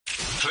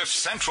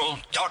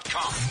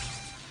CliffCentral.com.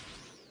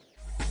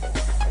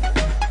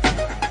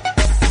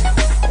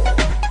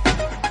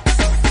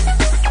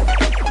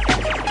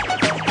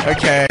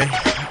 Okay,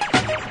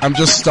 I'm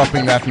just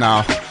stopping that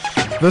now.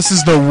 This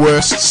is the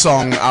worst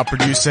song our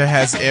producer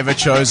has ever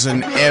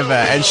chosen, ever,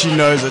 and she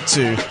knows it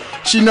too.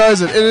 She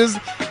knows it.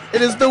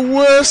 It is the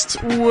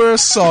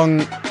worst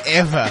song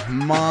ever.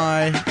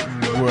 My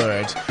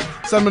word.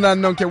 Sanibonani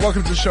nonke,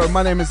 welcome to the show.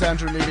 My name is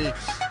Andrew Levy.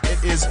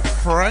 It is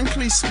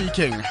Frankly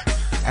Speaking,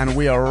 and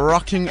we are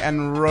rocking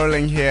and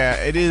rolling here.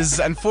 It is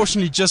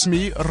unfortunately just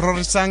me.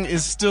 Rorisang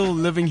is still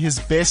living his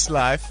best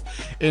life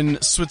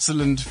in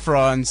Switzerland,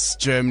 France,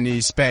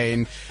 Germany,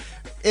 Spain.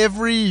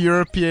 Every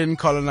European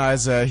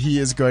colonizer he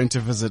is going to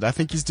visit. I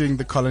think he's doing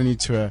the colony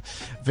tour.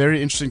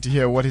 Very interesting to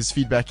hear what his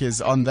feedback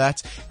is on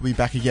that. We'll be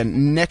back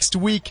again next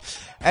week.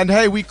 And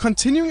hey, we're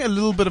continuing a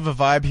little bit of a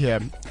vibe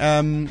here.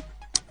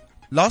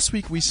 Last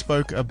week we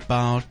spoke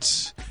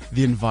about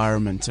the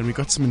environment, and we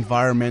got some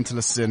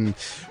environmentalists in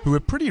who were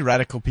pretty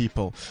radical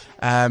people,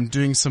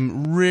 doing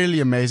some really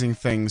amazing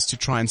things to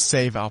try and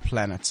save our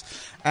planet.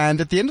 And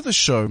at the end of the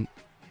show,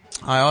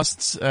 I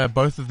asked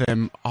both of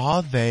them,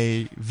 are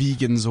they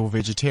vegans or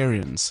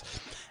vegetarians?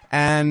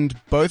 And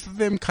both of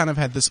them kind of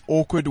had this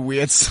awkward,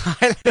 weird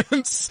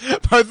silence.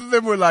 Both of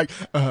them were like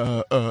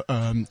they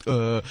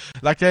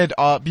had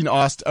been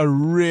asked a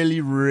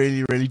really,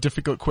 really, really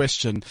difficult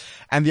question.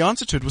 And the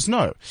answer to it was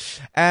no.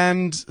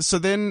 And so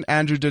then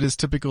Andrew did his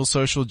typical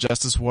social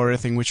justice warrior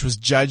thing, which was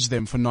judge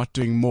them for not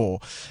doing more.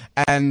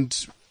 And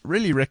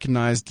really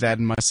recognized that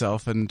in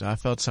myself, and I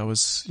felt I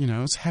was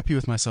happy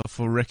with myself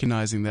for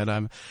recognizing that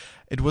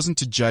it wasn't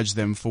to judge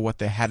them for what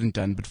they hadn't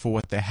done, but for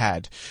what they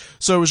had.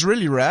 So it was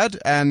really rad,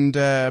 and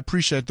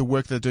appreciate the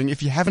work they're doing.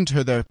 If you haven't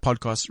heard their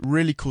podcast,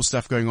 really cool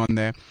stuff going on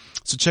there.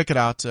 So check it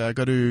out. Go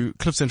to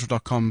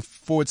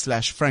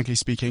cliffcentral.com/frankly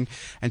speaking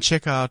and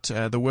check out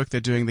the work they're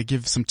doing. They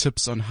give some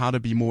tips on how to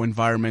be more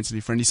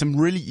environmentally friendly, some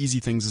really easy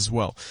things as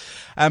well.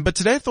 But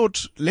today I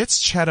thought, let's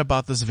chat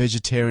about this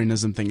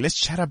vegetarianism thing. Let's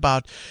chat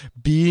about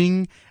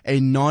being a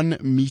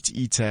non-meat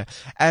eater.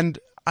 And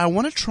I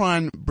want to try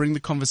and bring the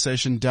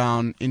conversation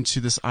down into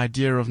this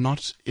idea of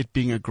not it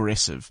being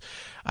aggressive.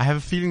 I have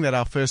a feeling that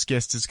our first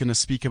guest is going to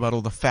speak about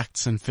all the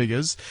facts and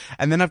figures.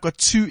 And then I've got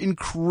two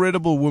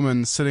incredible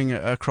women sitting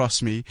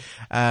across me,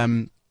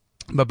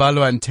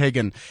 Babalo and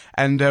Tegan,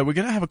 and we're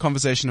going to have a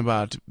conversation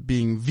about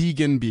being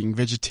vegan, being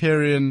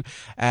vegetarian.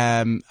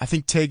 I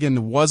think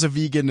Tegan was a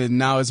vegan and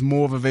now is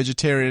more of a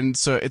vegetarian,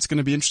 so it's going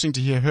to be interesting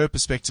to hear her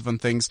perspective on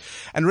things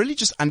and really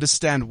just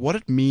understand what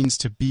it means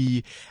to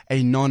be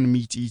a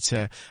non-meat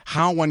eater,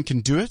 how one can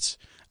do it,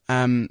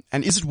 and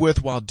is it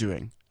worthwhile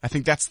doing? I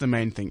think that's the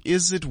main thing.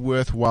 Is it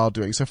worthwhile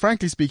doing? So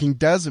frankly speaking,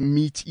 does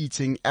meat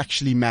eating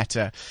actually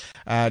matter?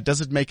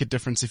 Does it make a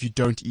difference if you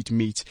don't eat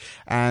meat?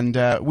 And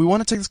we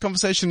want to take this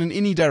conversation in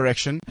any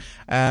direction.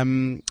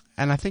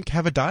 And I think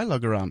have a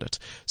dialogue around it.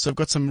 So I've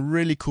got some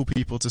really cool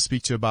people to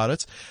speak to about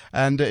it.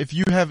 And if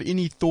you have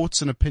any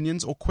thoughts and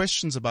opinions or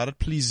questions about it,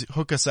 please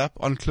hook us up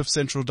on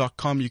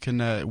cliffcentral.com. You can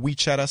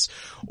WeChat us,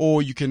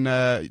 or you can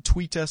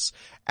tweet us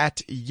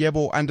at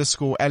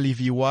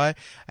Yebo_LEVY,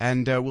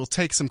 and we'll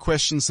take some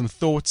questions, some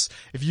thoughts.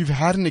 If you've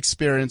had an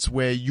experience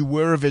where you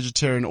were a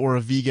vegetarian or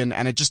a vegan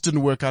and it just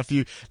didn't work out for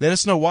you, let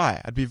us know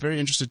why. I'd be very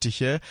interested to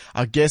hear.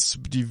 Our guests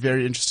would be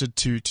very interested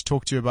to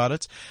talk to you about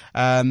it.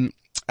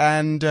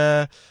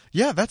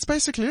 Yeah, that's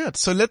basically it.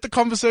 So let the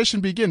conversation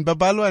begin.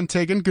 Babalo and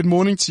Tegan, good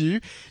morning to you.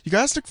 You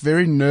guys look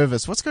very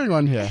nervous. What's going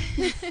on here?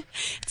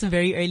 It's a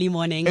very early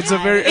morning. It's a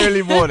very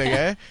early morning,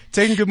 eh?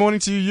 Tegan, good morning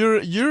to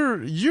you.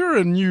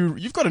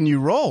 You've got a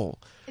new role.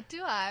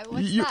 Do I?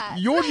 What's that?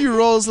 Your new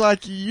role is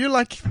you're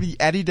like the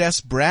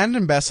Adidas brand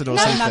ambassador or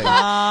something. Oh my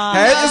God.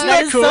 Hey, isn't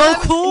that cool? So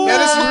cool.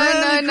 That is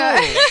really cool.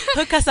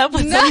 Hook us up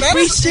with some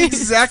free That's shoes.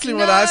 exactly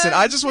what I said.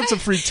 I just want some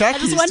free tackies. I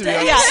just want to be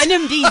honest.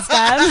 NMDs,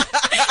 fam.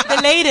 The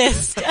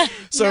latest.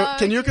 So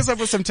can you hook us up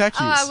with some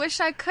tackies? Oh, I wish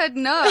I could.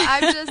 No,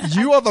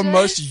 You are the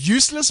most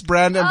useless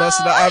brand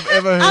ambassador I've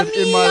ever heard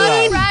in my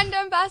life. Brand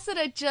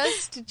ambassador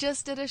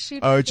just did a shoot.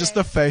 Oh, just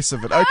the face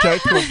of it. Okay,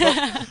 cool.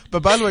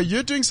 But by the way,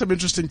 you're doing some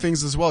interesting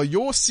things as well.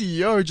 Your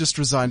CEO just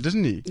resigned,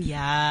 didn't he?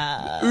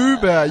 Yeah.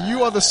 Uber.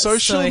 You are the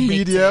social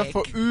media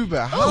hectic. for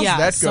Uber. How's that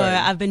going? So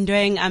I've been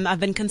doing, I've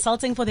been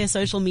consulting for their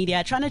social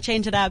media, trying to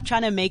change it up,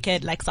 trying to make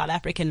it like South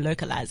African,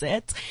 localize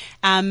it.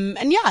 And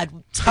yeah,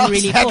 it's been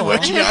really How's that cool.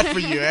 working out for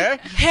you, eh?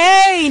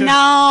 Hey,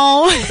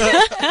 now.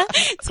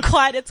 It's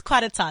quite a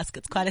task.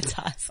 It's quite a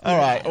task. All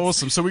right.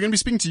 Awesome. So we're going to be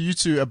speaking to you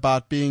two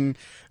about being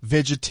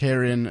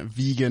vegetarian,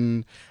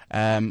 vegan.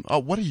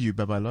 What are you,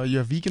 Babalo?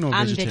 You're vegan or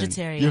I'm vegetarian?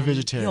 vegetarian. You're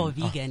vegetarian. You're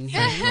vegan.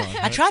 Oh,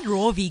 I tried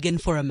raw vegan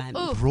for a month.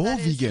 Ooh, Raw that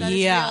is- vegan? that is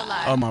Yeah. real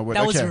life. Oh my word.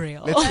 That okay. was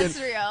real. That's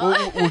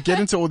real. We'll get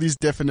into all these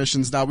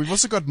definitions now. We've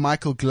also got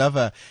Michael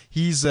Glover.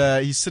 He's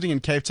sitting in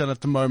Cape Town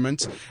at the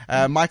moment.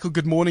 Michael,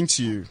 good morning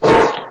to you.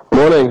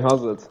 Morning,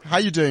 how's it? How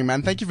you doing,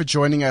 man? Thank you for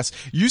joining us.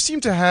 You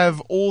seem to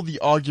have all the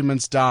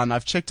arguments down.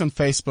 I've checked on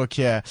Facebook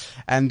here,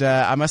 and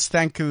I must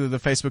thank the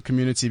Facebook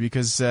community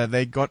because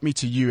they got me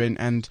to you,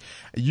 and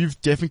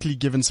you've definitely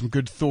given some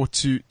good thought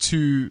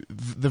to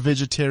the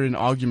vegetarian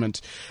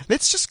argument.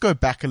 Let's just go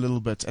back a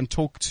little bit and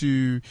talk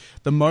to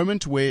the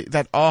moment where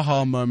that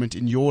aha moment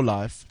in your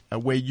life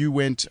where you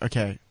went,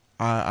 okay,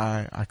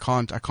 I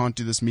can't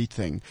do this meat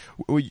thing.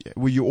 Were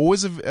you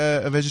always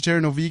a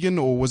vegetarian or vegan,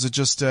 or was it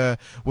just,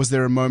 was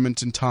there a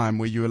moment in time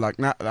where you were like,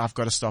 nah, I've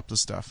got to stop this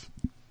stuff?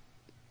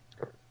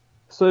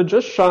 So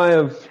just shy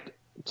of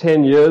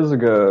 10 years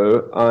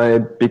ago, I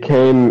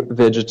became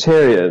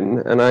vegetarian,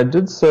 and I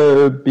did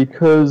so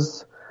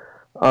because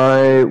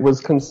I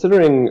was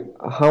considering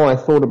how I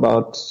thought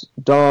about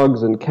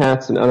dogs and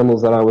cats and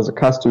animals that I was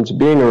accustomed to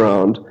being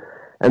around,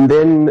 and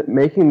then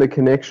making the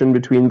connection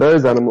between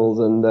those animals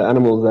and the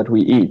animals that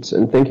we eat,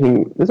 and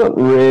thinking there's not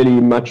really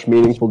much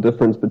meaningful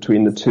difference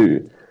between the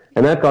two.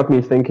 And that got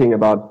me thinking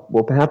about,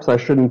 well, perhaps I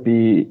shouldn't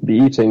be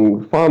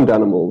eating farmed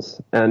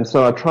animals. And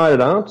so I tried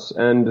it out,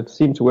 and it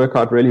seemed to work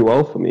out really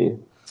well for me.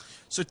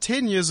 So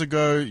 10 years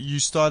ago, you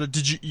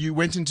started, you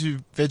went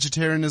into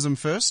vegetarianism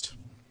first?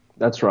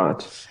 That's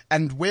right.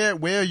 And where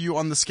are you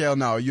on the scale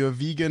now? Are you a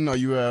vegan? Are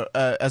you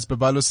as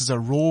Babalo says, a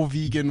raw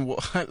vegan?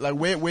 Like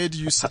where do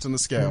you sit on the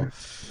scale?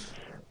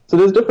 So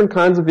there's different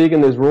kinds of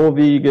vegan. There's raw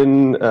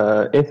vegan,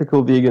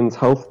 ethical vegans,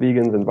 health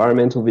vegans,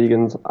 environmental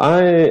vegans.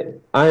 I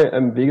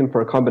am vegan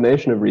for a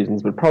combination of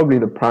reasons, but probably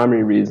the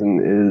primary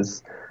reason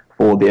is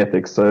for the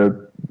ethics.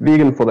 So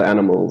vegan for the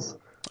animals.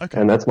 Okay.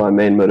 And that's my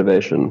main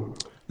motivation.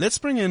 Let's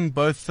bring in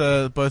both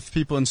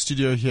people in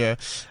studio here.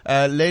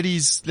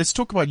 Ladies, let's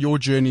talk about your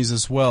journeys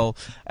as well.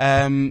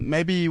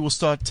 Maybe we'll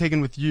start taking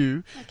with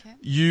you. Okay.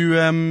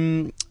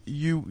 You,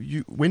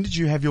 when did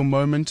you have your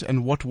moment,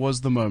 and what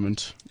was the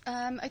moment?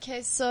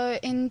 Okay, so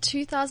in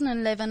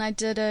 2011, I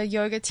did a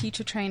yoga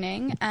teacher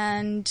training,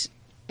 and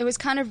it was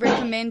kind of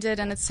recommended,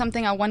 and it's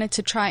something I wanted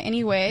to try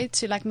anyway,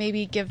 to like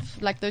maybe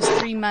give like those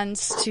 3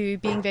 months to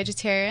being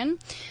vegetarian.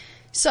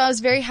 So I was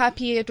very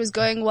happy. It was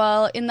going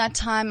well. In that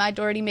time, I'd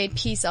already made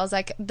peace. I was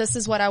like, this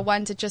is what I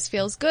want. It just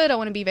feels good. I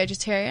want to be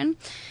vegetarian.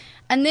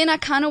 And then I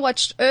kind of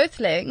watched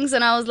Earthlings,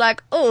 and I was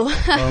like, oh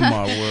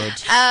my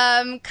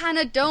word. Kind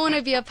of don't want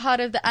to be a part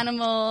of the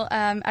animal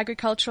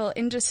agricultural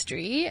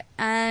industry.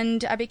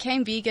 And I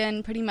became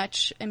vegan pretty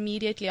much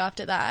immediately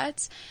after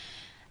that.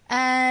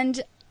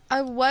 And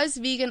I was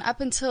vegan up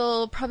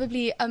until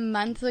probably a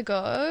month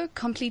ago,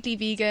 completely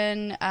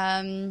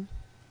vegan.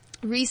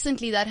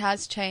 Recently that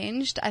has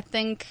changed. I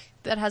think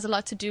that has a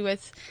lot to do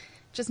with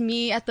just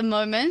me at the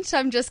moment.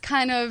 I'm just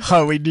kind of...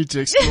 Oh, we need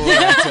to explore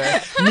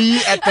that. Me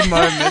at the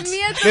moment.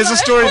 There's a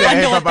story there.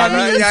 Hey,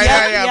 Babalo.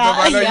 Yeah.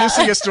 Babalo, you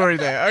see a story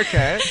there.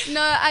 Okay.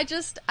 No,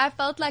 I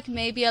felt like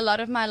maybe a lot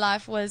of my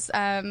life was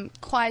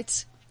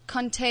quite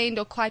contained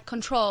or quite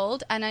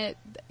controlled, and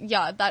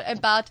that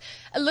about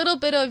a little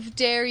bit of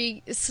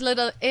dairy slid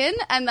in,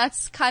 and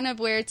that's kind of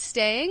where it's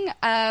staying.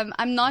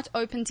 I'm not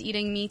open to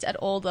eating meat at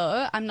all,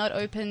 though. I'm not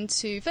open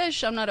to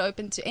fish. I'm not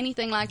open to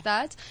anything like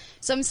that.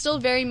 So I'm still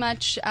very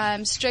much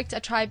strict. I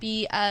try to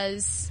be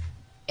as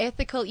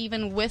ethical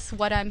even with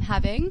what I'm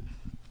having.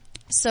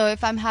 So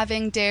if I'm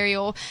having dairy,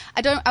 or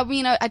I don't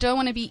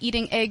want to be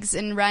eating eggs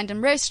in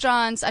random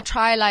restaurants.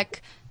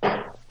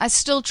 I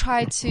still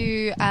try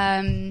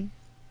to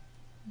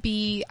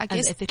be, I guess,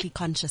 as ethically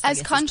conscious,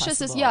 as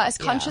conscious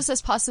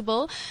as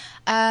possible.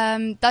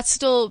 That's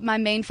still my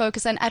main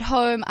focus. And at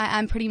home, I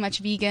am pretty much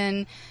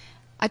vegan.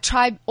 I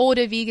try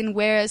order vegan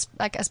ware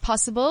as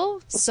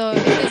possible. So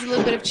if there's a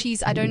little bit of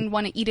cheese, I don't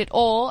want to eat it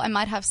all. I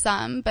might have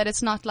some, but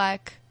it's not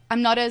like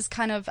I'm not as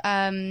kind of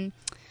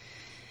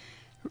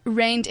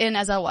reined in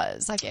as I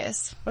was, I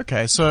guess.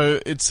 Okay, so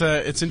it's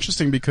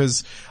interesting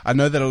because I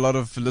know that a lot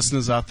of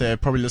listeners out there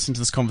probably listen to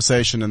this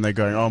conversation and they're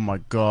going, "Oh my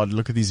God,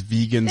 look at these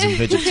vegans and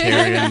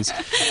vegetarians,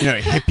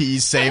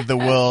 hippies save the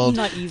world.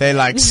 They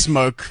like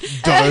smoke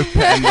dope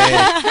and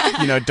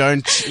they,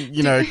 don't,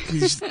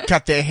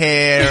 cut their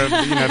hair,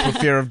 for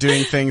fear of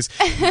doing things."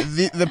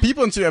 The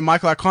people in studio,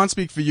 Michael, I can't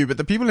speak for you, but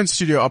the people in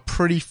studio are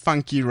pretty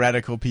funky,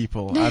 radical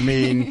people. I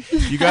mean,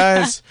 you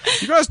guys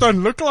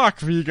don't look like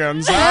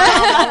vegans.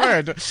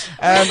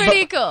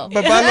 Pretty cool.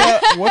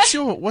 Babalo, what's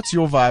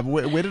your vibe?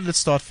 Where did it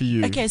start for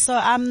you? Okay, so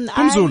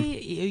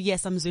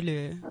yes, I'm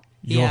Zulu.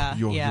 Yeah.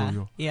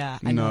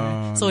 I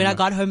know. So when I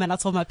got home and I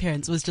told my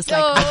parents, it was just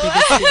like the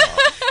biggest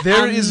deal.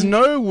 There is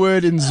no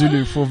word in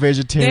Zulu for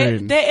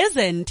vegetarian. There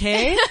isn't,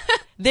 hey?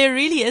 There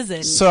really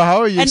isn't. So how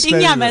are you? And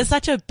inyama is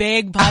such a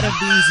big part of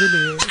being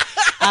Zulu.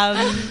 So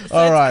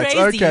all right. it's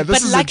crazy. Okay.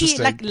 This is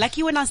interesting.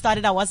 Lucky when I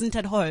started, I wasn't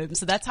at home.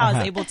 So that's how I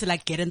was able to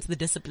get into the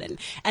discipline.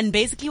 And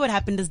basically what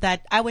happened is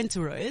that I went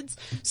to Rhodes.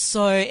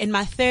 So in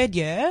my third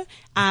year,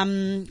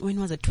 when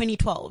was it?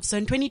 2012. So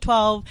in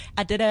 2012,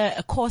 I did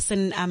a course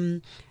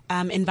in,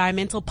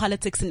 environmental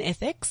politics and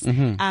ethics.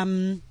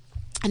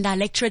 And our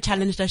lecturer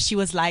challenged us. She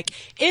was like,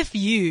 if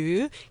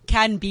you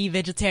can be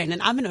vegetarian,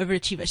 and I'm an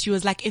overachiever. She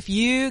was like, if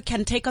you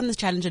can take on this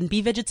challenge and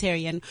be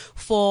vegetarian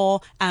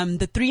for,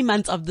 the 3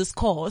 months of this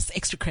course,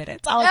 extra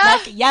credits. I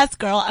was like, yes,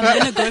 girl, I'm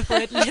going to go for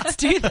it. Let's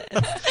do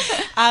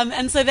this.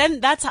 And so then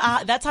that's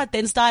how it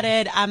then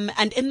started.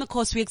 And in the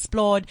course we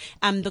explored,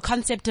 the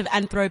concept of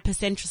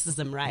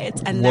anthropocentrism, right?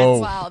 And Whoa.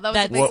 Wow, that was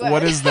a big What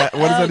word. is that?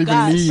 What does that even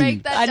gosh. mean?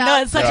 Break that I down.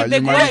 know it's such Yeah, a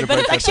big you might need word, to but break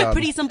it's that actually a down.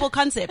 pretty simple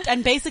concept.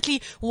 And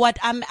basically what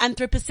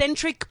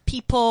anthropocentric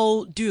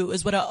people do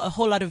is what a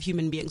whole lot of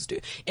human beings do,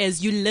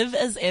 is you live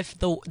as if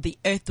the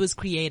earth was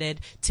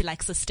created to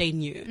like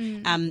sustain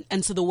you.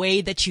 And so the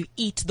way that you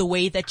eat, the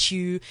way that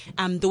you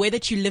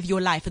live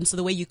your life, and so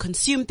the way you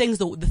consume things,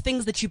 the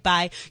things that you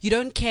buy, you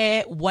don't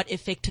care what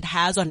effect it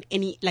has on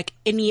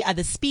any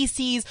other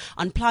species,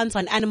 on plants,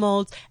 on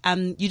animals.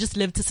 You just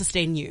live to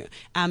sustain you.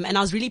 And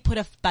I was really put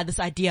off by this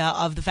idea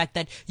of the fact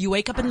that you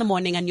wake up in the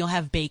morning and you'll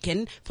have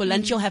bacon, for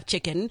lunch you'll have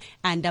chicken,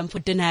 and for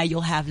dinner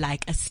you'll have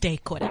like a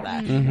steak or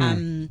whatever.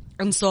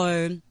 And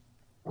so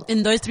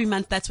in those 3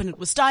 months, that's when it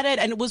was started.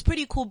 And it was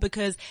pretty cool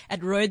because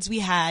at Rhodes we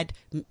had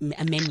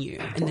a menu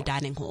in the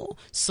dining hall.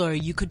 So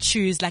you could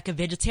choose like a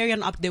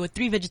vegetarian there were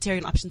 3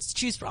 vegetarian options to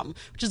choose from,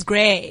 which is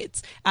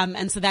great.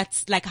 And so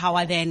that's like how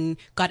I then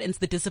got into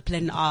the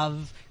discipline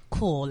of,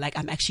 cool, like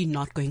I'm actually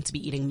not going to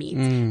be eating meat.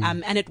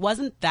 And it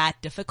wasn't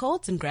that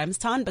difficult in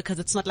Grahamstown because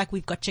it's not like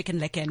we've got chicken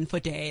licken for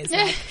days.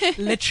 Like,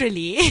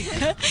 literally.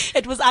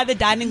 It was either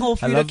dining hall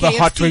food I love or the KFC.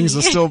 hot wings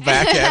are still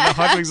back. Yeah, the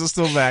hot wings are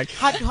still back.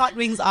 Hot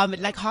wings are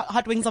like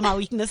hot wings are my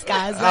weakness,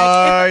 guys. Like,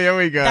 Oh, here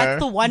we go.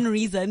 that's the one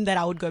reason that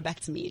I would go back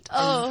to meat.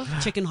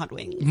 is chicken hot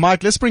wings.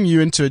 Mike, let's bring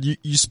you into it.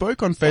 You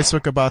spoke on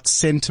Facebook about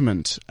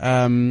sentiment,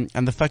 and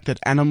the fact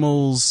that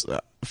animals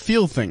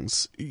feel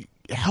things.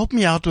 Help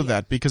me out with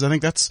that, because I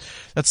think that's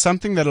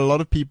something that a lot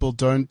of people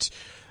don't,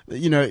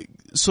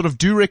 sort of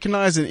do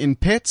recognize in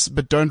pets,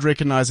 but don't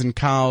recognize in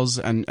cows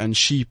and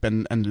sheep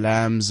and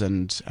lambs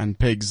and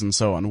pigs and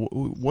so on.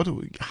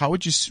 How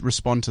would you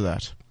respond to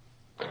that?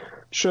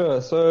 Sure.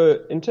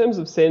 So in terms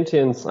of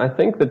sentience, I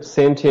think that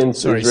sentience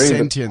is really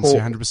sentience, the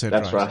you're core, 100%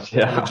 that's right. right.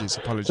 Yeah.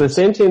 Apologies. So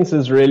sentience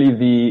is really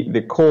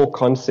the core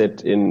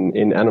concept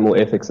in animal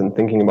ethics and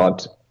thinking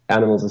about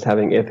animals as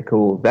having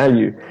ethical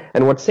value.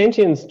 And what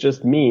sentience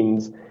just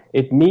means,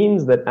 it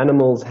means that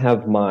animals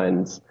have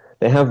minds.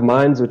 They have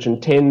minds which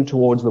intend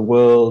towards the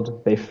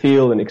world. They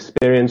feel and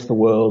experience the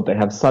world. They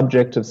have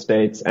subjective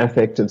states,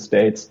 affective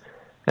states.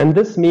 And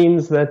this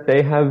means that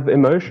they have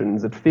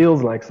emotions. It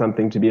feels like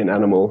something to be an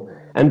animal.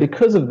 And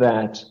because of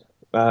that,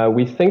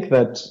 we think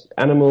that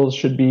animals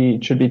should be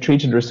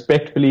treated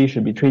respectfully,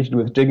 should be treated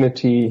with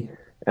dignity,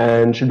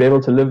 and should be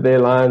able to live their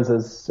lives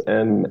as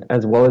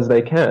well as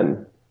they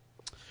can.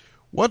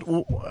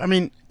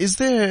 Is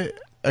there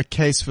a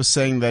case for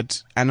saying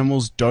that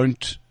animals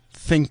don't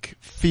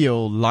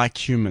feel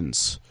like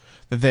humans?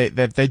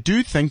 That they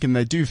do think and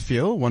they do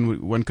feel.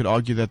 One could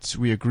argue that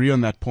we agree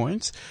on that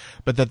point,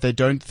 but that they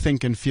don't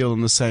think and feel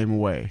in the same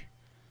way.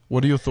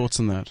 What are your thoughts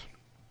on that?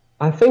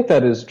 I think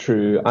that is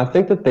true. I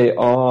think that there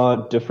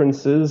are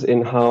differences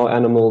in how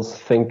animals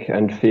think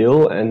and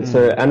feel, and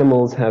so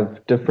animals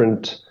have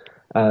different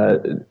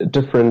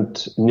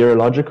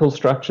neurological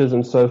structures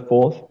and so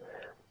forth.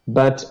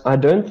 But I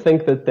don't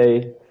think that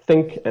they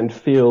think and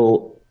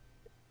feel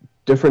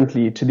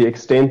differently to the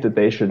extent that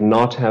they should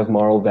not have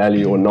moral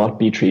value or not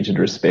be treated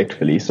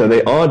respectfully. So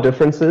there are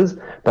differences,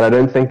 but I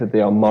don't think that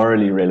there are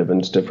morally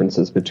relevant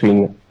differences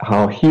between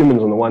how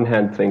humans on the one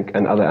hand think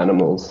and other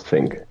animals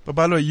think.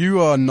 Babalo, you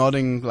are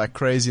nodding like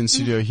crazy in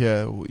studio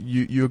here.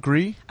 You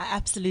agree? I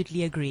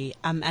absolutely agree.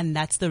 And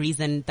that's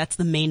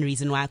the main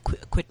reason why I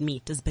quit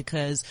meat, is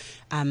because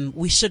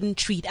we shouldn't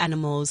treat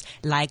animals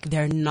like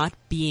they're not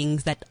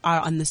beings that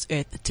are on this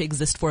earth to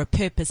exist for a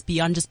purpose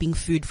beyond just being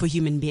food for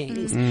human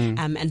beings.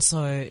 And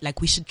so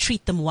like we should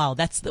treat them well.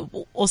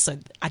 Also,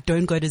 I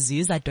don't go to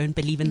zoos. I don't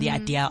believe in the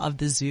idea of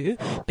the zoo,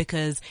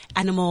 because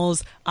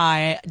animals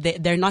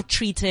they're not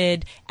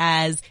treated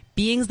as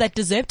beings that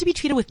deserve to be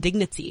treated with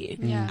dignity.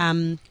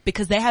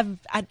 Because they have,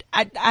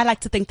 I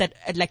like to think that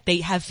like they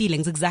have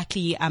feelings.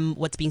 Exactly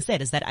what's being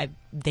said is that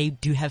they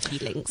do have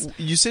feelings.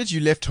 You said you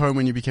left home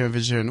when you became a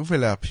vegetarian.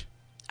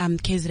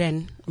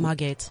 KZN,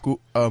 Margate.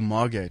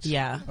 Margate.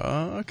 Yeah.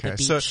 Oh, okay. The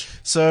beach.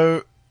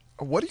 So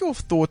what are your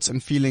thoughts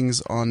and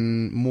feelings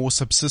on more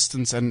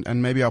subsistence,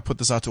 and maybe I'll put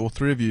this out to all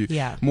three of you,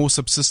 more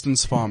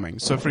subsistence farming?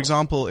 So for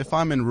example, if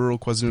I'm in rural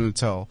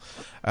KwaZulu-Natal,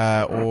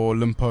 or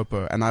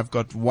Limpopo, and I've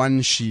got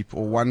one sheep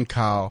or one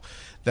cow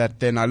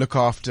that then I look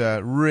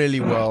after really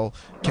well,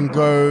 can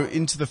go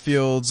into the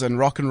fields and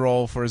rock and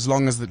roll for as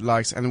long as it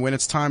likes, and when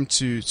it's time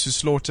to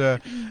slaughter,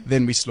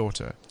 then we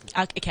slaughter.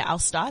 Okay, I'll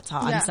start.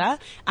 I'll answer.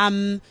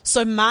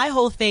 So my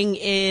whole thing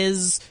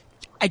is,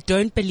 I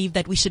don't believe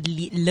that we should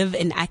live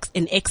in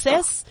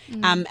excess.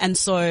 And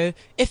so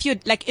if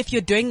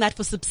you're doing that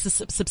for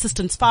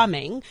subsistence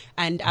farming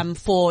and,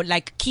 for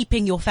like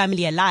keeping your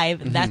family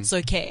alive, that's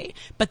okay.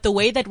 But the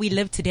way that we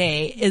live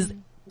today is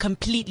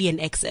completely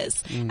in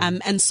excess.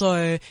 And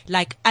so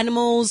like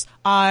animals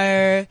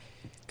are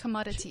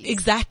commodities.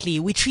 Exactly.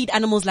 We treat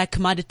animals like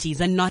commodities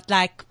and not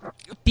like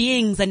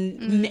beings.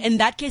 And in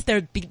that case,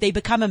 they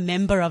become a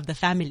member of the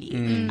family.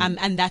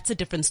 And that's a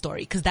different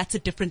story because that's a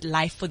different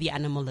life for the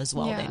animal as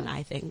well, then,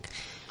 I think.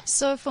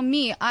 So for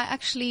me, I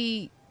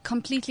actually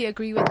completely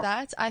agree with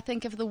that. I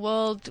think if the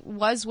world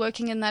was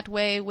working in that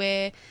way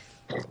where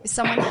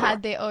someone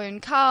had their own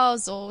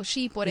cows or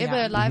sheep,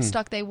 whatever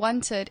livestock they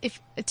wanted,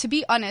 to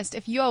be honest,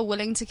 if you are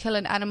willing to kill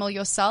an animal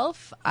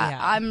yourself,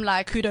 I'm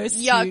like, kudos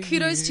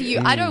to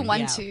you. I don't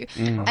want to.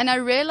 And I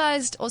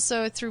realized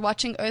also through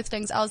watching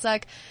Earthlings,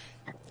 I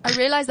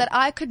realized that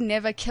I could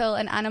never kill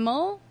an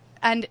animal.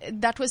 And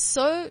that was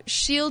so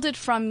shielded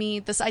from me,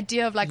 this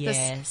idea of like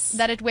this,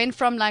 that it went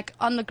from like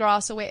on the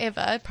grass or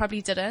wherever, it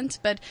probably didn't,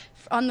 but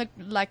on the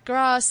like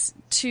grass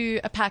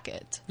to a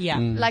packet. Yeah.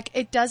 Like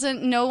it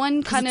doesn't, no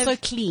one kind of. It's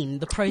so clean,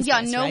 the process,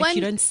 right?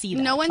 You don't see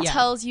that. No one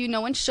tells you,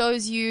 no one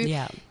shows you,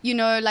 you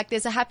know, like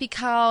there's a happy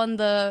cow on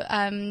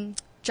the,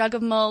 jug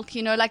of milk,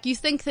 you know, like you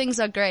think things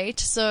are great.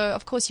 So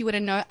of course you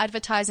wouldn't know.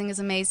 Advertising is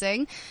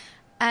amazing.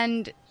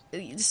 And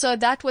so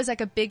that was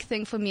like a big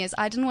thing for me is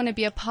I didn't want to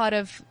be a part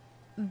of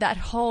that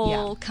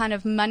whole kind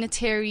of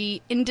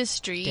monetary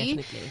industry.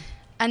 Definitely.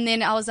 And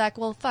then I was like,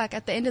 well, fuck,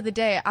 at the end of the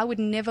day, I would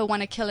never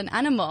want to kill an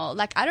animal.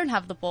 Like, I don't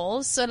have the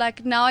balls. So,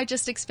 like, now I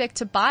just expect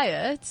to buy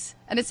it.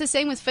 And it's the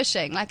same with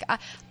fishing. Like,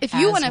 if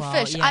you want to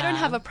fish, I don't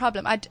have a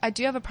problem. I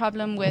do have a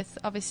problem with,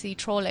 obviously,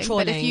 trawling.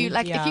 But if you,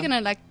 like, if you're going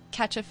to, like,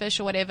 catch a fish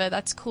or whatever,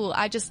 that's cool.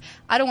 I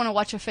don't want to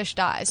watch a fish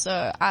die.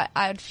 So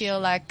I'd feel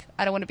like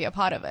I don't want to be a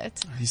part of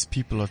it. These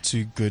people are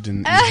too good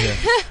in here.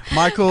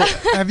 Michael,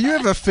 have you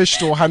ever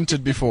fished or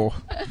hunted before?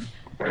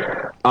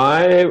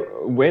 I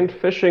went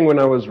fishing when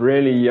I was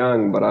really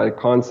young, but I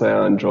can't say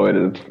I enjoyed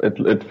it.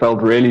 It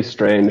felt really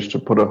strange to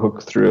put a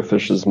hook through a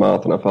fish's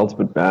mouth, and I felt a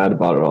bit bad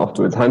about it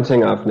afterwards.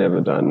 Hunting, I've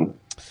never done.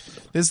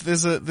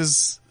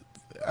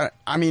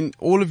 I mean,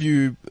 all of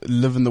you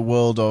live in the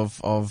world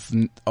of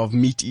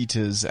meat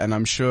eaters, and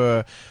I'm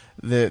sure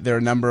there are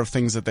a number of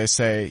things that they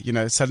say. You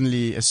know,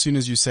 suddenly, as soon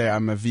as you say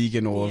I'm a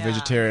vegan or a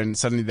vegetarian,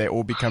 suddenly they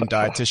all become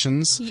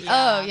dietitians.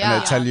 Oh, yeah.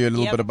 And they tell you a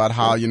little bit about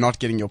how you're not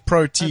getting your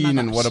protein,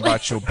 and what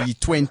about your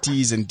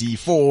B20s and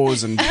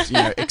D4s and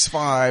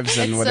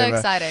X5s and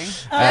whatever. So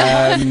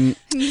exciting.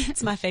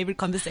 It's my favorite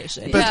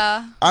conversation.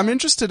 But I'm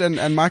interested,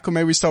 and Michael,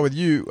 may we start with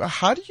you?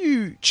 How do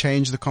you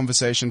change the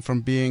conversation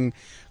from being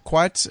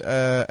quite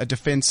a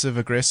defensive,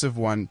 aggressive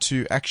one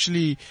to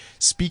actually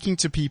speaking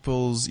to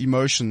people's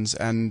emotions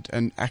and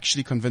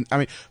actually convince? I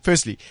mean,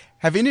 firstly,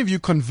 have any of you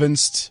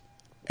convinced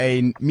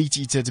a meat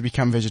eater to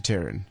become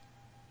vegetarian?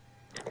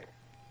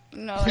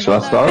 No.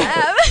 Shall I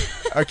start?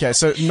 Okay,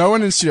 so no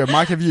one in studio.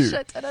 Mike, have you?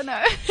 Shit, I don't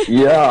know.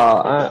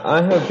 Yeah,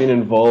 I have been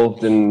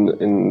involved in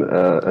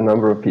a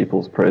number of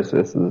people's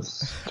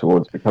processes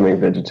towards becoming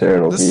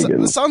vegetarian or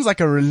vegan. This sounds like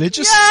a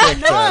religious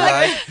sector.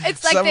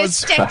 It's like there's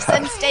steps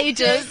and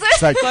stages.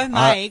 It's like,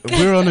 Mike.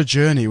 we're on a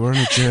journey. We're on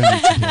a journey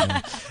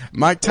together.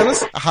 Mike, tell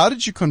us, how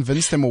did you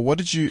convince them, or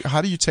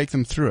how do you take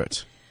them through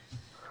it?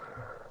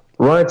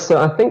 Right,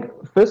 so I think,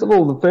 first of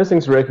all, the first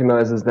thing to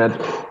recognize is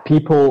that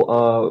people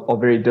are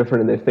very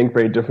different and they think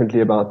very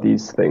differently about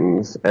these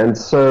things. And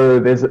so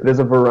there's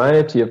a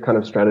variety of kind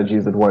of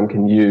strategies that one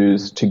can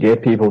use to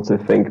get people to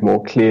think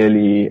more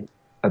clearly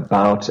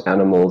about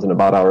animals and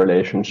about our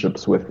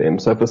relationships with them.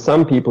 So for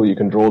some people, you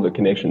can draw the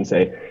connection,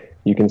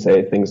 you can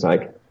say things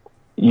like,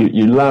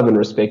 you love and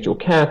respect your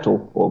cat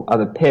or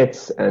other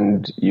pets,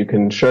 and you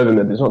can show them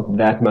that there's not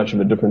that much of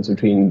a difference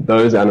between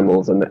those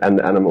animals and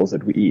the animals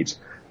that we eat.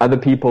 Other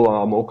people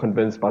are more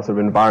convinced by sort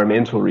of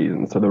environmental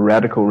reasons, so the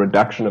radical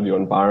reduction of your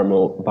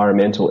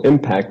environmental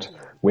impact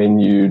when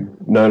you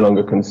no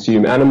longer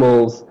consume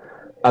animals.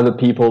 Other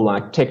people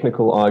like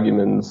technical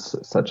arguments,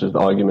 such as the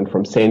argument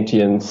from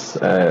sentience,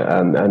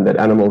 and that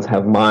animals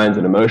have minds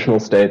and emotional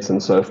states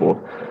and so forth.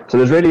 So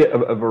there's really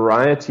a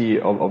variety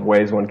of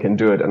ways one can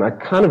do it. And I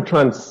kind of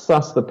try and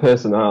suss the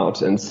person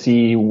out and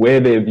see where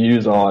their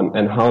views are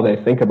and how they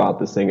think about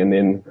this thing, and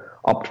then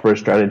opt for a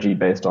strategy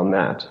based on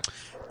that.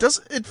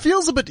 It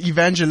feels a bit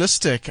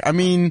evangelistic. I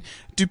mean,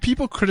 do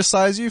people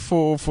criticize you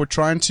for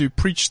trying to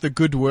preach the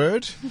good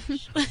word?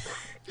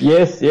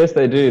 Yes,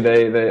 they do.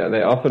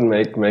 They often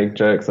make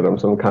jokes that I'm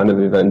some kind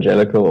of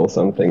evangelical or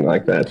something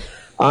like that.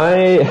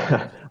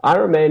 I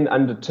remain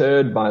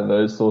undeterred by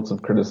those sorts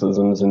of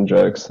criticisms and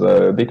jokes,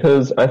 though,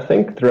 because I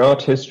think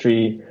throughout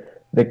history,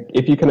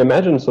 if you can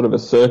imagine sort of a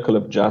circle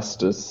of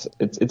justice,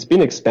 it's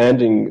been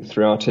expanding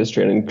throughout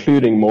history and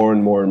including more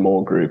and more and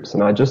more groups.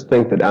 And I just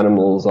think that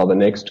animals are the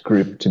next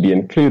group to be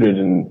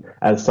included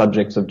as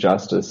subjects of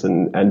justice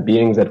and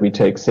beings that we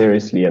take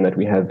seriously and that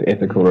we have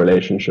ethical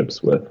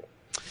relationships with.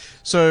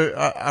 So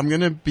I'm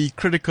going to be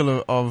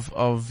critical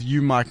of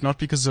you, Mike, not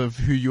because of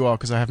who you are,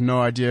 because I have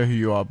no idea who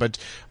you are, but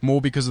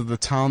more because of the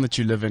town that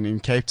you live in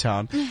Cape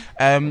Town.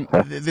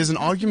 There's an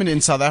argument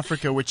in South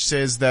Africa which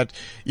says that,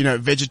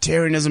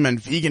 vegetarianism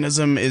and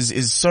veganism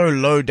is so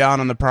low down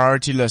on the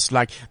priority list.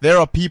 Like, there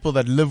are people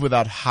that live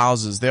without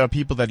houses. There are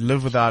people that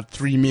live without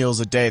 3 meals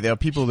a day. There are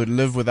people that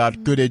live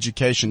without good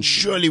education.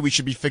 Surely we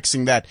should be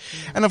fixing that.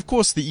 And of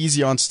course, the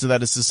easy answer to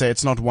that is to say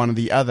it's not one or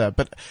the other.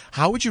 But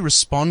how would you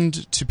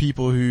respond to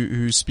people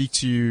who speak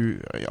to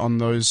you on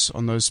those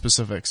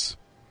specifics?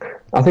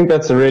 I think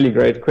that's a really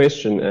great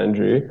question,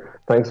 Andrew.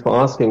 Thanks for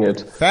asking it.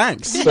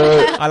 Thanks. So,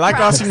 I like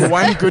asking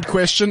one good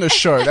question a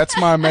show. That's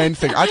my main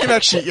thing. I can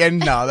actually end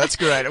now. That's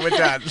great. We're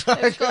done.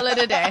 Let's call it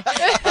a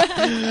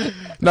day.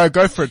 No,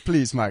 go for it,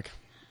 please, Mike.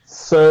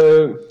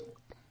 So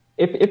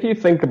if you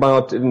think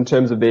about it in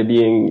terms of there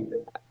being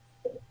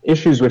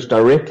issues which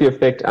directly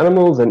affect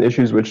animals and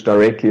issues which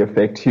directly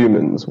affect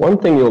humans, one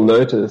thing you'll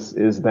notice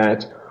is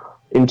that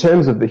in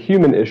terms of the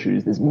human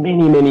issues, there's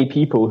many, many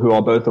people who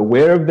are both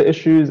aware of the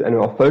issues and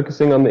who are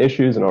focusing on the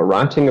issues and are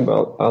writing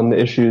on the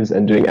issues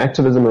and doing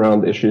activism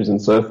around the issues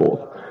and so forth.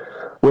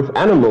 With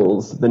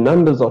animals, the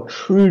numbers are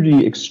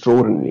truly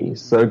extraordinary.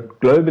 So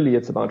globally,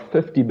 it's about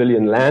 50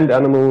 billion land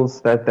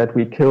animals that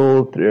we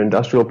kill through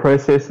industrial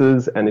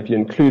processes. And if you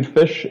include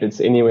fish,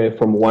 it's anywhere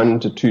from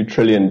 1 to 2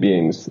 trillion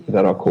beings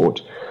that are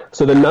caught.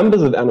 So the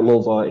numbers of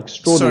animals are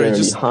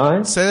extraordinarily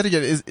high. Say that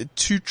again. Is it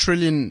 2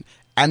 trillion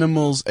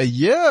animals a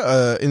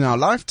year in our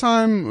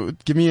lifetime?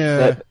 Give me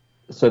a...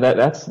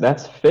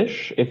 That's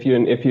fish. If you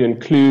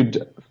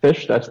include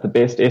fish, that's the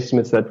best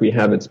estimates that we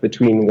have. It's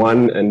between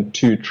 1 and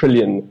 2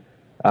 trillion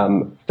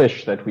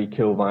fish that we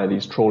kill via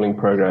these trawling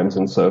programs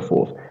and so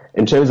forth.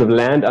 In terms of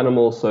land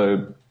animals,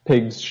 so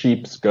pigs,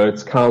 sheep,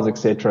 goats, cows,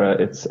 etc.,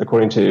 it's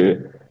according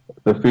to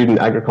the Food and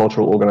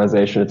Agricultural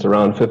Organization, it's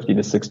around 50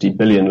 to 60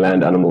 billion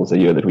land animals a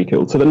year that we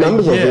kill. So the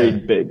numbers are very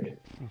big,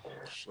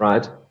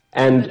 right?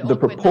 And the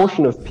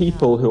proportion of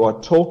people who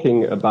are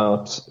talking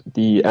about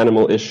the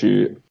animal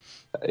issue,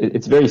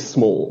 it's very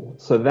small.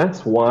 So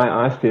that's why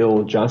I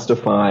feel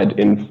justified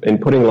in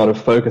putting a lot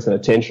of focus and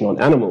attention on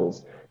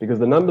animals, because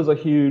the numbers are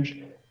huge,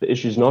 the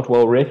issue is not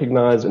well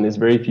recognized, and there's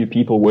very few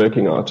people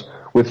working on it.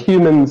 With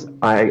humans,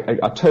 I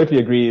totally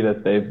agree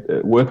that they've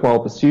worthwhile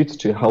pursuits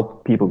to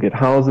help people get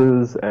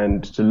houses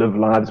and to live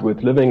lives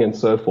worth living and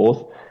so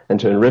forth, and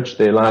to enrich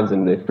their lives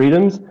and their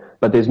freedoms.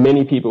 But there's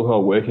many people who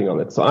are working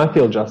on it. So I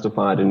feel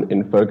justified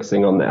in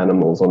focusing on the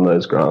animals on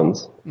those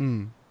grounds.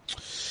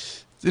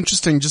 It's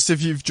interesting. Just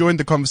if you've joined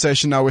the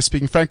conversation now,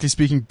 frankly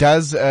speaking,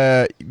 does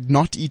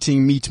not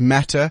eating meat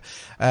matter?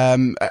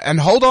 And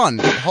hold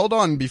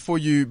on before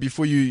you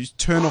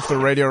turn off the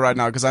radio right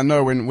now, because I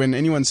know when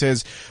anyone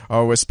says,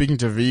 "Oh, we're speaking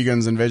to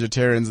vegans and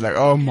vegetarians," like,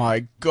 "Oh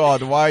my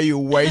God, why are you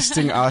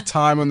wasting our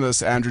time on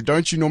this, Andrew?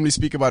 Don't you normally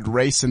speak about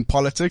race and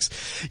politics?"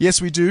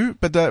 Yes, we do,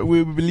 but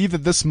we believe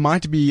that this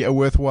might be a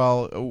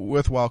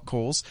worthwhile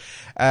cause.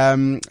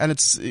 And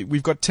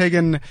we've got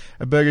Tegan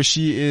Berger.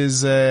 She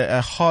is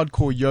a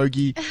hardcore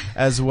yogi,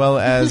 as well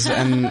as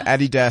an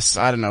Adidas,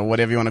 I don't know,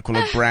 whatever you want to call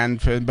it,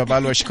 brand.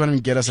 Babalwa, she can't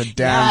even get us a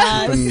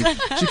damn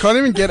she can't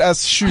even get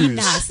us shoes.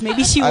 Nice.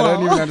 Maybe she will. I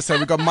don't even understand.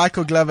 We've got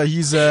Michael Glover.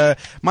 He's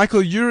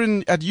Michael, you're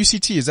at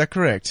UCT, is that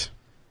correct?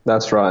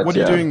 That's right. What are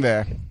you doing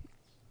there?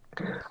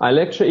 I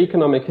lecture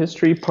economic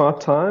history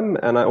part-time,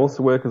 and I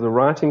also work as a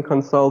writing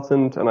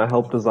consultant, and I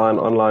help design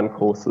online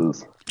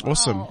courses.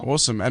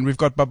 Awesome. And we've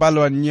got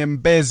Babalwa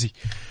Nyembezi,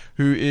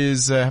 who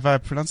is, have I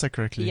pronounced that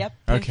correctly? Yep.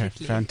 Okay,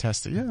 perfectly.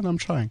 fantastic. Yeah, and I'm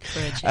trying.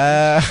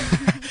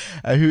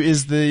 Who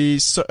is the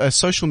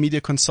social media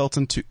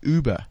consultant to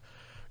Uber.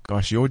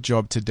 Gosh, your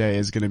job today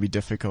is going to be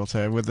difficult,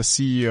 with the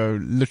CEO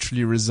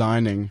literally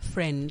resigning.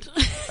 Friend.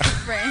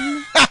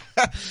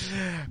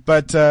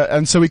 But,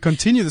 and so we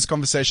continue this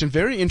conversation.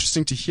 Very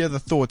interesting to hear the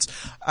thoughts.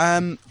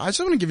 I just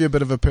want to give you a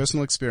bit of a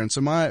personal experience.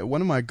 So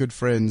one of my good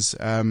friends,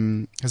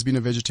 has been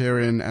a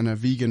vegetarian and a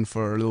vegan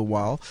for a little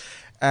while.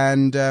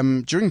 And,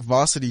 during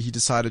varsity, he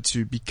decided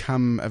to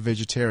become a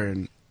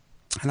vegetarian.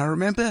 And I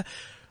remember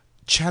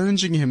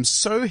challenging him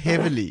so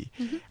heavily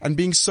and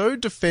being so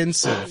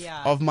defensive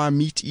of my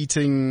meat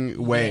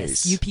eating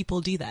ways. Yes, you people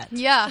do that.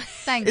 Yeah,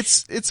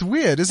 thanks. It's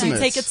weird, isn't it? You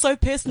take it so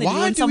personally Why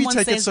when do we someone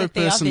take it says so that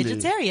they are personally?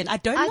 vegetarian. I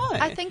don't know.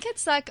 I think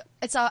it's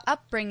our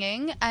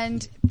upbringing,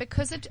 and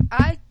because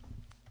I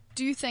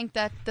do think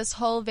that this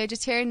whole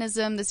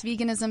vegetarianism, this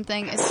veganism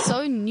thing is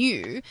so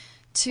new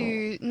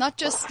to not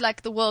just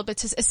like the world,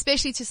 but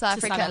especially to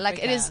South Africa. Like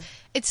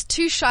it's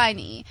too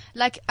shiny.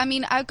 Like, I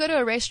mean, I go to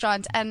a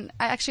restaurant, and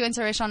I actually went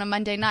to a restaurant on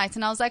Monday night,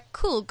 and I was like,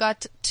 cool,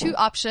 got 2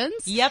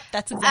 options. Yep,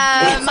 that's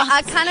exactly.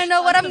 I kind of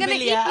know what I'm going to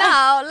eat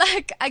now.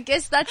 Like, I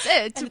guess that's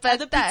it. And but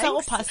either pizza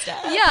or pasta.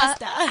 Yeah.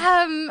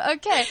 Pasta.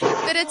 Okay.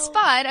 But it's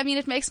fine. I mean,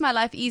 it makes my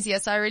life easier,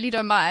 so I really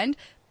don't mind.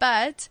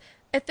 But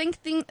I think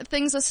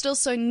things are still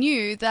so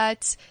new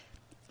that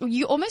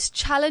you're almost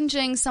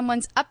challenging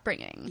someone's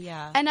upbringing.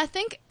 Yeah. And I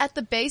think at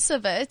the base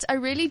of it, I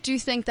really do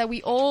think that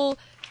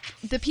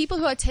the people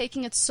who are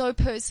taking it so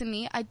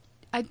personally,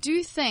 I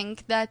do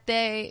think that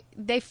they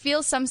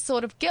feel some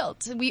sort of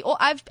guilt.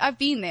 I've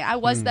been there. I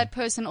was that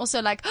person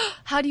also, like, oh,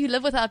 how do you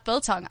live without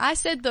biltong? I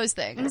said those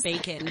things.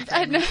 Bacon.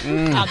 I know.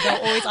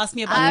 They'll always ask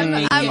me about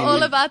bacon. I'm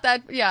all about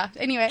that. Yeah.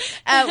 Anyway,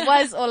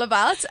 was all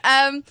about.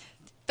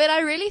 But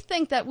I really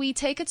think that we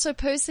take it so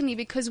personally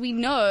because we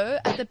know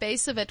at the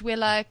base of it, we're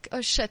like,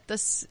 oh shit,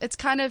 it's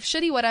kind of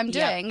shitty what I'm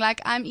doing.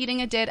 Like, I'm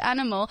eating a dead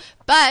animal,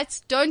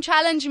 but don't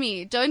challenge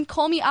me. Don't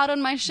call me out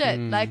on my shit.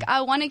 Like,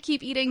 I want to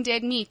keep eating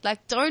dead meat.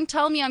 Like, don't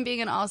tell me I'm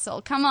being an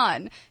arsehole. Come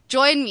on.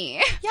 Join me.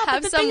 Yeah,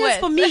 Have but the some thing is, wit.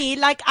 for me,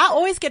 like, I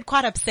always get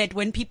quite upset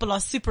when people are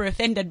super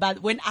offended by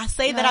when I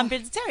say that I'm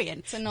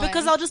vegetarian. annoying.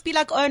 Because I'll just be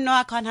like, oh no,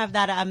 I can't have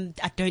that. I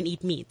don't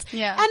eat meat.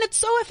 Yeah. And it's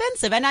so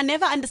offensive. And I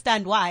never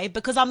understand why,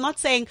 because I'm not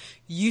saying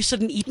you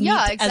shouldn't eat meat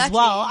as exactly.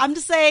 well. I'm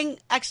just saying,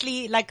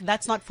 actually, like,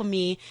 that's not for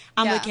me.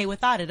 I'm Yeah. okay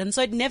without it. And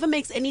so it never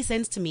makes any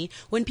sense to me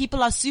when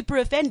people are super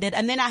offended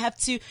and then I have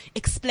to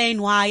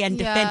explain why and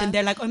defend Yeah. and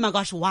they're like, oh my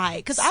gosh, why?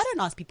 Because I don't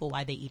ask people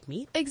why they eat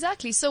meat.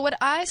 Exactly. So what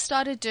I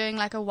started doing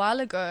like a while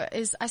ago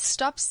is I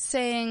stopped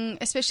saying,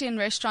 especially in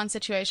restaurant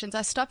situations,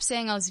 I stopped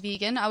saying I was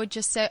vegan. I would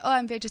just say, oh,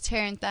 I'm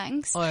vegetarian,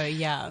 thanks. Oh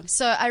yeah.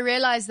 So I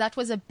realized that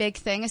was a big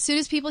thing. As soon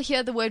as people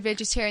hear the word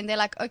vegetarian, they're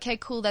like, okay,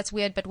 cool, that's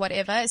weird, but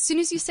whatever. As soon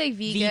as you say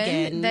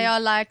vegan. They are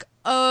like,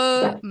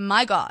 oh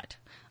my God.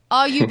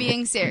 Are you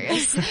being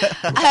serious?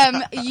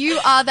 You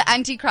are the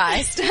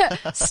Antichrist.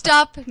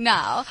 Stop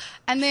now.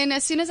 And then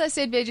as soon as I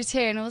said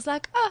vegetarian, I was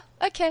like, oh,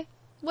 okay,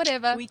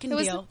 whatever. We can It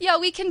was- deal. Yeah,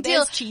 we can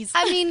There's deal. cheese.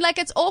 I mean, like,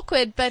 it's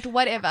awkward, but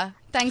whatever.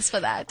 Thanks for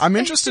that. I'm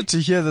interested to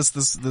hear this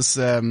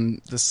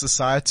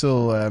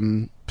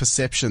societal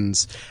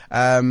perceptions.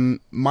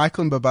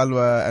 Michael and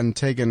Babalwa and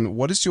Tegan,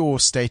 what is your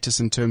status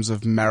in terms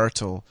of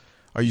marital?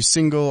 Are you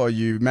single? Are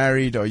you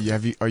married? Are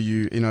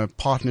you in a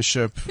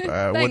partnership?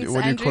 What do you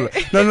Andrew. call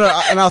it?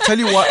 No. And I'll tell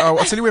you what. I'll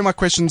tell you where my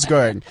question's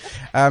going.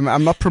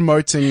 I'm not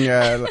promoting.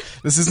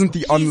 This isn't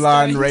the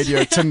online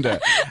radio Tinder.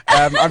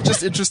 I'm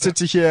just interested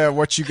to hear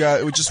what you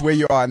guys, just where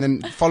you are, and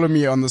then follow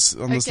me on this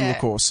little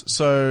course.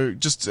 So,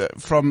 just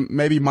from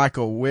maybe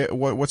Michael,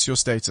 what's your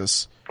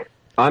status?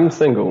 I'm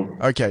single.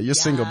 Okay, you're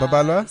single.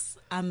 Babalwa?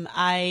 I'm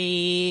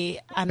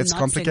It's not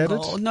complicated?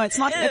 single. No, it's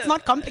not. It's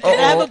not complicated.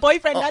 I have a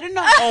boyfriend. I don't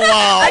know. Oh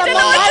wow!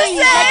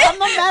 I'm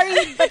not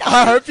married, but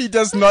I hope he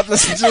does not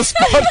listen to this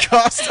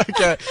podcast.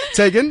 Okay,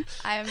 Tegan,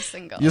 I am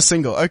single. you're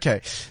single. Okay,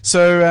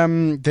 so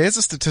there's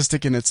a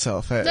statistic in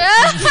itself. Hey?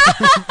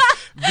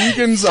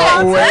 Vegans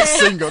are always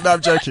single. No,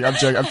 I'm joking. I'm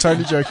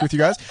totally joking with you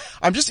guys.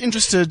 I'm just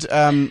interested.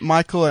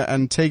 Michael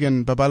and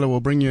Tegan, Babalwa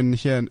will bring you in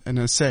here in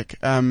a sec.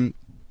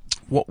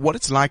 What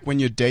it's like when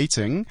you're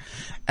dating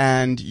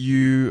and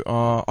you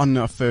are on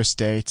a first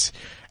date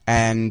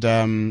and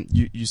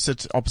you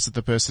sit opposite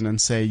the person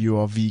and say you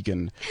are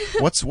vegan.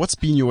 What's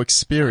been your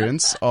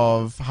experience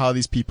of how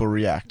these people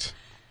react?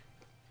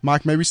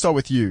 Mike, maybe start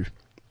with you.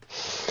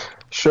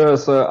 Sure.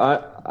 So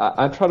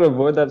I try to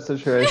avoid that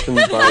situation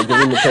by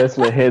giving the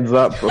person a heads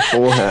up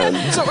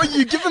beforehand. So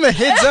you give them a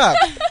heads up.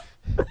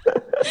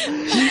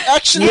 You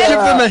actually give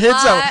them a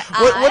heads up.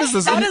 What is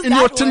this? How does In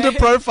your that Tinder work?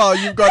 profile,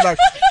 you've got like,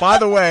 by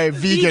the way,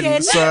 vegan.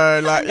 Vegan.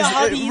 So like, No,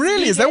 hobbies,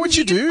 really, is that what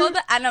you do? For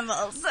the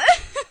animals.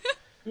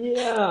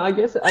 Yeah, I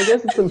guess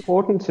it's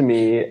important to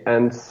me,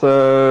 and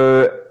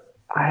so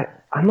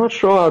I'm not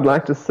sure I'd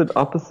like to sit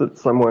opposite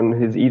someone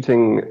who's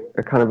eating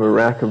a kind of a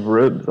rack of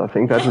ribs. I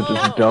think that would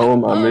just dull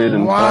my mood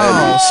entirely.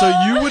 Wow. So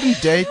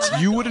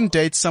you wouldn't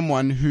date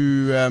someone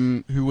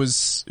who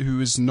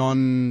is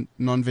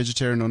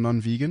non-vegetarian or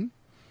non-vegan?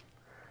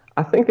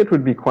 I think it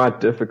would be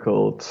quite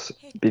difficult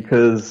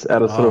because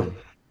at a sort of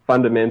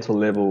fundamental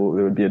level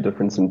there would be a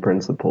difference in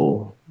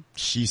principle.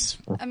 Jeez.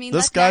 I mean,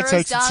 This that guy narrows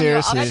takes it down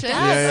seriously. your options.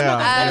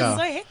 Yeah.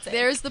 so hectic.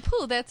 There is the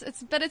pool.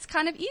 But it's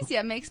kind of easier.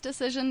 It makes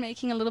decision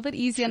making a little bit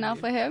easier now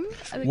for him.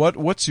 I think-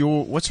 What's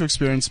your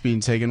experience been,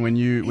 Tegan, when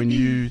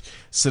you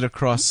sit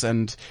across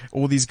and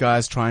all these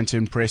guys trying to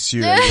impress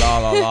you and la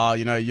la la,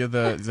 you know, you're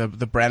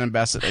the brand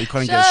ambassador, you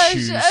can't get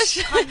shoes.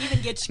 Can't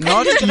even get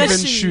Not can't even get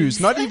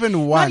shoes, not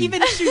even one. Not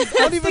even shoes.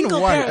 Not even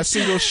Single one, pair a of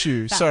single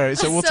shoes. shoe. Sorry,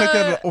 so we'll take So,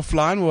 that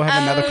offline. We'll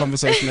have another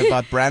conversation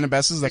about brand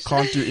ambassadors that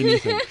can't do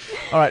anything.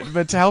 All right,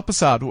 but to help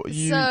us out,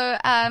 So,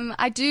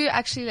 I do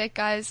actually let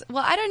guys,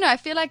 well, I don't know. I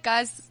feel like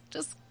guys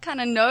just kind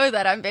of know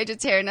that I'm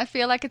vegetarian. I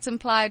feel like it's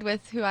implied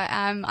with who I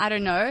am. I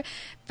don't know.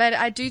 But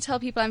I do tell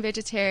people I'm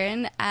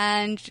vegetarian,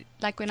 and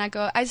like when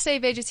I say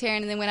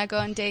vegetarian, and then when I go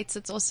on dates,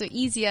 it's also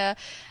easier.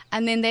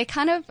 And then they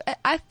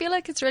I feel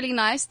like it's really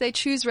nice. They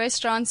choose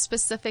restaurants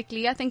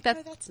specifically. I think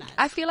that's nice.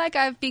 I feel like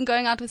I've been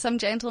going out with some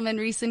gentlemen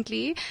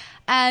recently,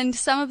 and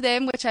some of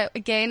them, which I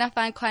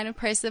find quite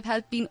impressive,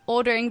 have been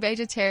ordering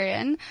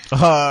vegetarian.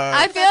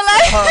 I feel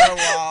like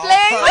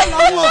playing How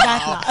long will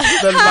that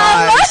last? the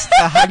lies,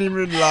 the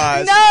honeymoon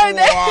lies. No,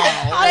 they're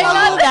How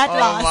long will that Oh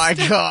last?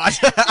 my god.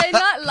 they're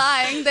not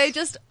lying. They're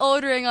just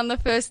ordering on the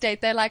first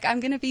date. They're like, I'm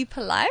going to be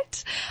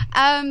polite.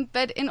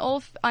 But in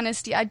all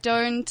honesty, I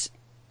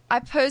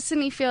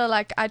personally feel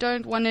like I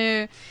don't want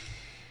to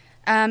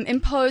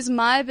impose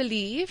my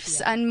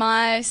beliefs and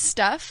my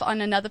stuff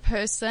on another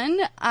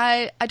person,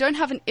 I don't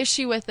have an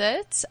issue with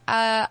it.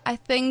 I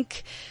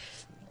think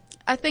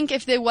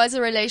if there was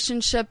a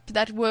relationship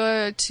that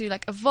were to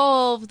like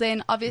evolve,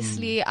 then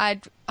obviously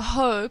I'd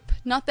hope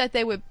not that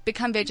they would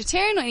become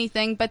vegetarian or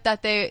anything, but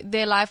that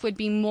their life would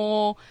be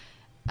more,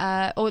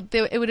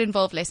 it would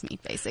involve less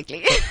meat,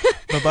 basically.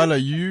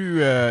 Babalo,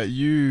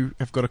 you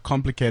have got a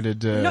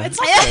complicated. No, it's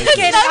not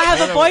complicated. I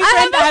have a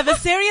boyfriend. I have a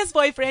serious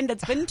boyfriend.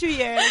 It's been 2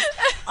 years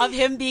of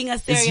him being a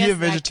serious. Is he a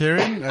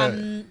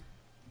vegetarian?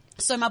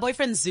 So my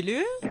boyfriend's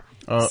Zulu.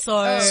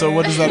 So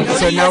what does that mean?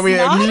 So now we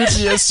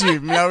immediately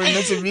assume.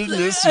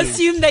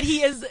 Assume that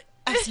he is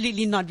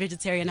absolutely not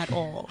vegetarian at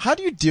all. How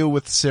do you deal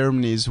with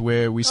ceremonies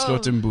where we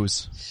slaughter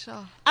mbuzi?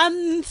 Sure.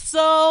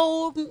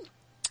 So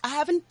I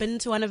haven't been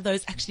to one of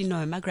those. Actually,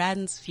 no, my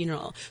grand's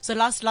funeral. So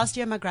last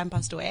year my grand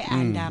passed away,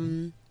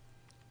 and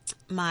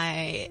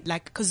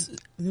because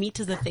meat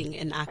is a thing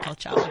in our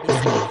culture,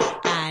 obviously.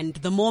 And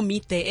the more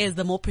meat there is,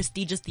 the more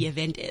prestigious the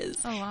event is.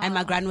 Oh, wow. And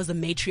my gran was a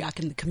matriarch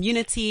in the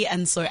community.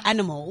 And so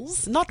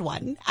animals, not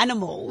one,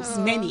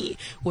 many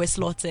were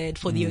slaughtered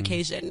for the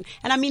occasion.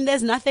 And I mean,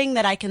 there's nothing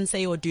that I can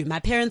say or do. My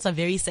parents are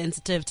very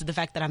sensitive to the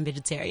fact that I'm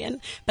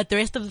vegetarian, but the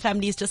rest of the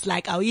family is just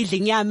like, are we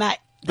eating yama?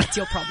 That's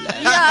your problem.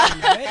 Yeah.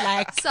 You know?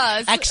 Like,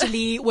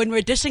 actually, when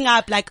we're dishing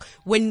up, like,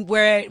 when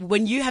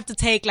you have to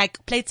take,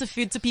 like, plates of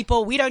food to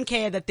people, we don't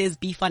care that there's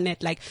beef on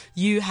it. Like,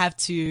 you have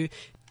to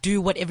do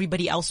what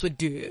everybody else would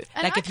do.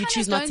 And like, if you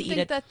choose not to eat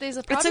it, that there's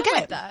a problem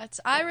with that.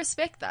 I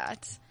respect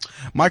that.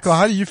 Michael,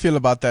 how do you feel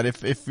about that?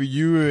 If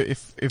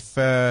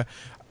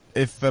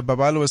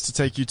Babalo was to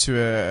take you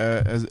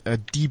to a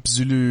deep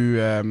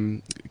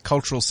Zulu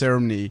cultural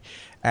ceremony,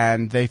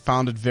 and they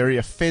found it very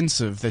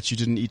offensive that you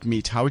didn't eat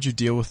meat, how would you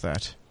deal with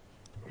that?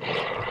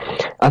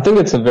 I think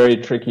it's a very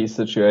tricky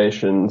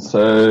situation.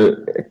 So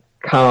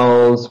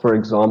cattle, for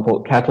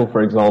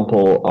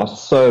example, are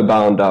so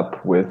bound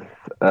up with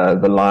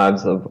the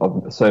lives of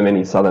so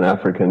many Southern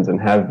Africans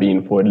and have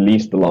been for at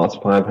least the last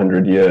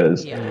 500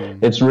 years. Yeah.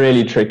 It's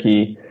really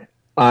tricky.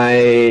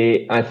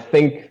 I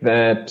think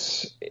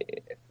that,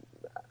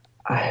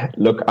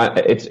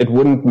 it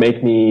wouldn't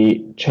make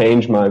me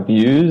change my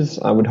views.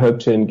 I would hope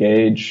to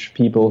engage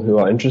people who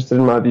are interested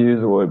in my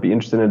views or would be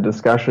interested in a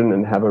discussion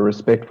and have a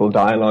respectful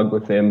dialogue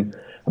with them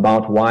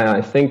about why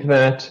I think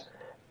that.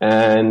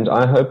 And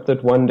I hope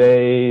that one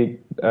day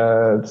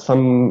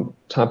some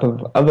type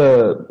of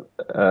other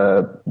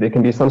there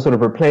can be some sort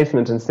of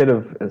replacement instead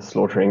of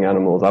slaughtering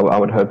animals. I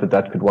would hope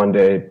that could one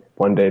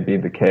day be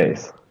the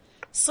case.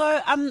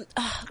 So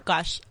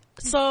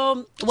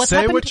So what's Say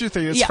happened, what you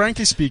think. It's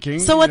frankly speaking.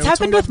 So what's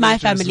happened with my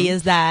family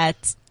is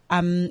that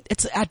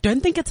I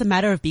don't think it's a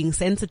matter of being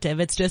sensitive.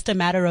 It's just a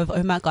matter of,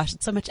 oh my gosh,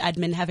 it's so much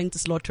admin having to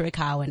slaughter a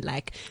cow and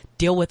like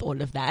deal with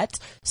all of that.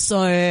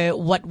 So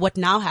what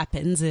now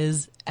happens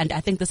is, and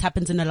I think this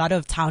happens in a lot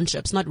of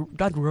townships, not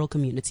rural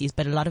communities,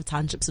 but a lot of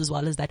townships as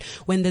well, is that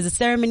when there's a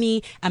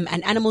ceremony, and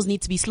animals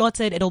need to be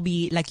slaughtered, it'll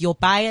be like you'll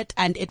buy it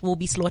and it will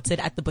be slaughtered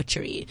at the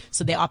butchery.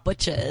 So there are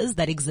butchers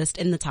that exist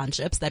in the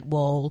townships that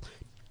will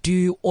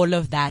do all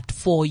of that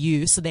for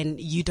you. So then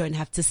you don't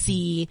have to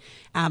see,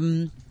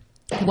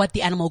 what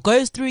the animal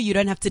goes through. You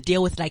don't have to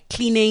deal with like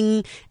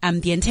cleaning,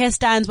 the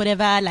intestines,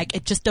 whatever. Like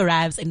it just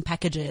arrives in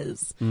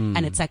packages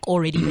and it's like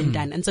already been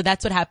done. And so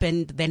that's what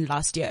happened then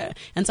last year.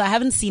 And so I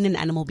haven't seen an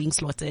animal being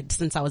slaughtered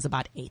since I was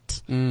about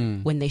 8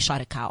 when they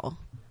shot a cow.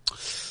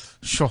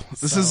 Sure.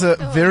 This is a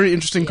very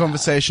interesting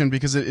conversation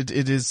because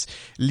it is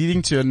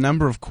leading to a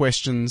number of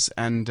questions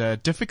and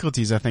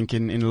difficulties, I think,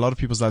 in a lot of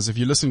people's lives. If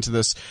you're listening to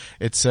this,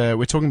 it's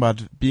we're talking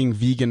about being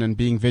vegan and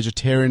being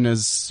vegetarian.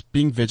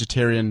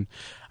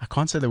 I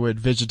can't say the word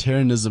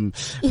vegetarianism.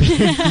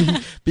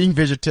 being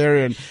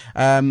vegetarian.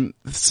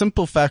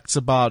 Simple facts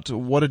about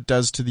what it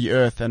does to the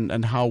earth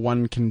and how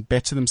one can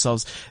better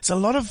themselves. It's a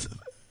lot of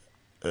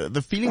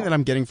the feeling that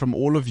I'm getting from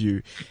all of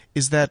you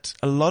is that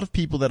a lot of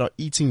people that are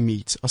eating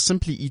meat are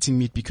simply eating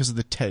meat because of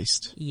the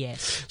taste.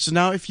 Yes. So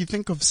now if you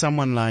think of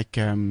someone like...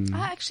 I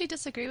actually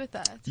disagree with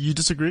that. You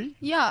disagree?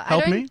 Yeah.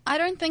 I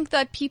don't think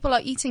that people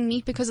are eating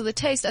meat because of the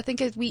taste. I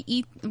think we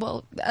eat,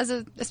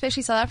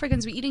 especially South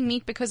Africans, we're eating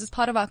meat because it's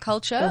part of our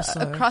culture across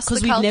the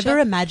culture. Because we've never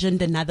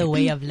imagined another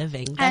way of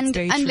living. That's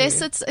very true.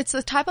 Unless it's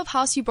the type of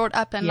house you brought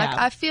up in. Yeah. Like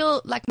I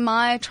feel like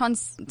my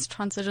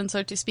transition,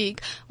 so to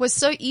speak, was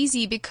so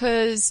easy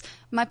because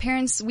my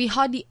parents, we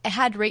hardly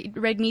had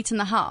red meat in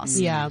the house.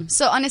 Yeah.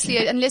 So honestly,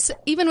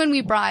 even when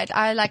we bride,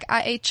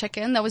 I ate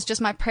chicken. That was just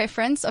my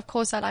preference. Of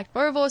course, I liked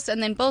boerewors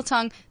and then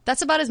biltong.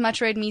 That's about as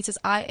much red meat as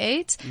I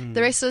ate.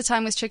 The rest of the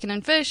time was chicken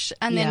and fish.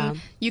 And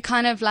then you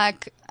kind of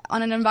like,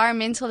 on an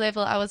environmental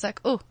level, I was like,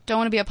 oh, don't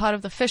want to be a part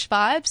of the fish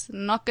vibes.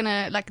 Not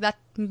gonna like that,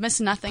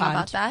 miss nothing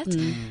about that.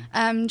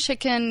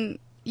 Chicken,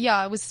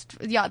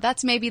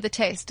 that's maybe the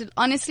taste.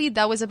 Honestly,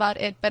 that was about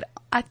it. But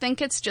I think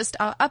it's just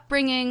our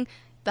upbringing,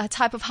 the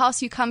type of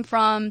house you come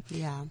from.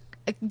 Yeah.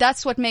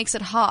 That's what makes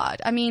it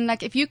hard. I mean,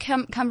 like if you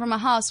come from a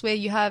house where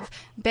you have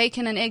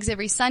bacon and eggs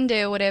every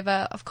Sunday or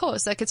whatever, of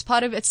course, like it's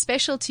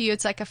special to you.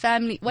 It's like a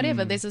family,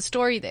 whatever. There's a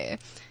story there.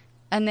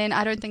 And then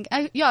I don't think,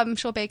 I'm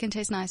sure bacon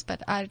tastes nice,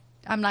 but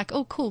I'm like,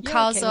 oh, cool. You're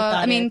Cows okay are,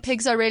 without it.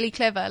 pigs are really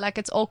clever. Like,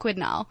 it's awkward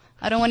now.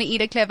 I don't want to eat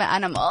a clever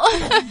animal.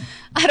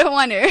 I don't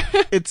want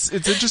to. It's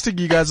interesting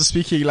you guys are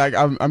speaking. Like,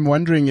 I'm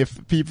wondering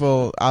if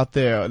people out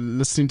there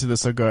listening to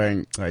this are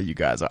going, oh, you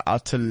guys are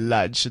out to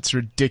lunch. It's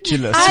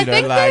ridiculous. I you know,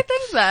 think like, they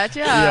think that,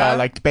 yeah. yeah,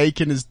 like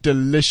bacon is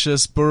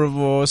delicious,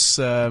 boerewors.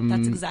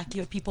 That's exactly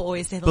what people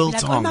always say. They'll be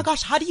like, oh Biltong. my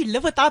gosh, how do you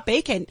live without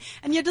bacon?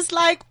 And you're just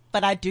like,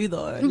 but I do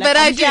though. Like, But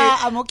I do. Yeah,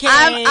 I'm okay.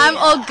 I'm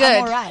all good.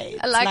 I'm all right.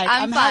 Like,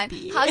 I'm fine.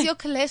 happy. How's your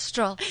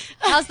cholesterol?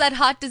 How's that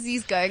heart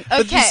disease going?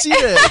 But Okay. you see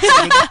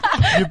it.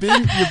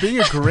 You're being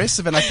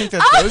aggressive, and I think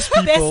that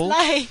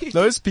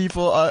those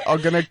people are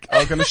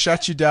gonna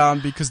shut you down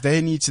because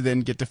they need to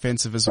then get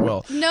defensive as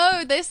well.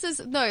 No,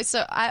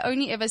 so I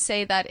only ever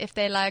say that if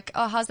they're like,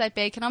 oh, how's that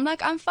bacon? I'm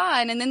like, I'm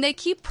fine. And then they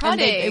keep And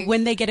prodding.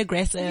 when they get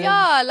aggressive.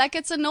 Yeah, like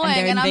it's annoying.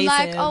 they're And I'm like,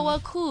 invasive. oh, well,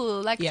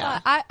 cool. Like, Yeah.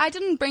 I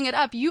didn't bring it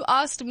up. You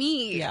asked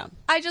me. Yeah.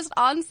 I just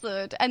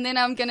answered. And then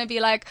I'm going to be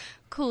like,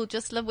 cool,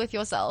 just live with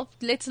yourself.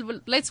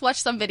 Let's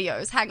watch some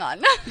videos. Hang on.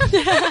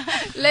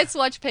 Let's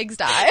watch pigs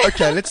die.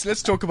 Okay,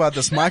 let's talk about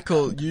this.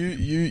 Michael,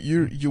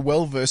 you're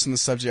well versed in the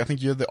subject. I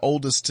think you're the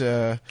oldest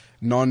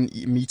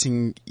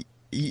non-eating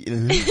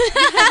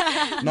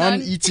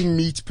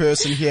meat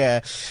person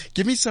here.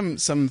 Give me some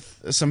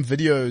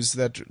videos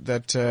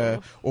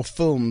that or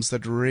films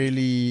that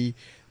really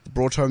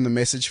brought home the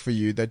message for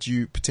you that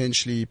you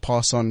potentially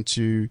pass on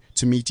to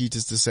meat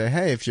eaters to say,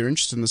 hey, if you're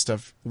interested in this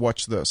stuff,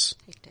 watch this.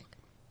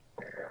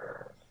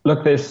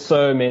 Look, there's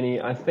so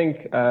many. I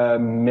think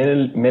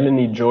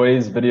Melanie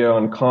Joy's video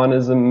on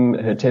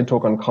carnism, her TED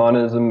Talk on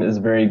carnism is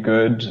very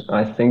good.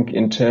 I think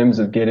in terms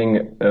of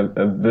getting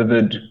a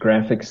vivid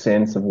graphic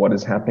sense of what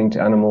is happening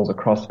to animals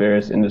across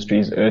various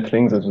industries,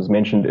 Earthlings, as was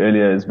mentioned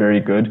earlier, is very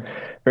good.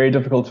 Very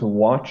difficult to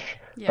watch,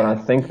 but I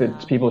think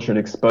that people should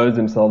expose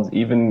themselves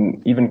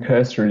even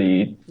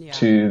cursorily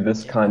to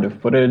this kind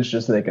of footage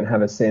just so they can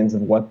have a sense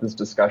of what this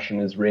discussion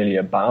is really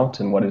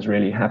about and what is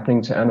really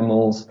happening to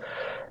animals.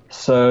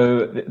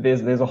 So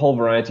there's a whole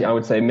variety. I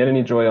would say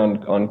Melanie Joy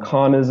on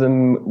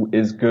carnism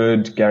is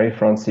good. Gary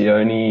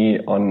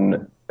Francione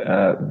on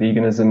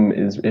veganism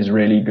is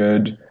really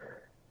good.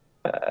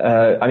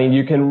 I mean,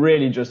 you can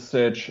really just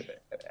search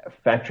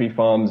factory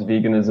farms,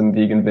 veganism,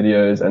 vegan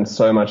videos, and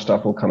so much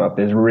stuff will come up.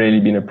 There's really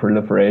been a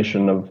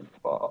proliferation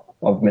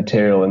of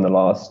material in the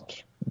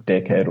last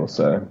decade or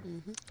so.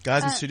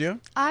 Guys in studio?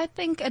 I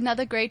think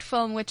another great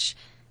film, which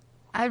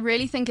I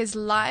really think is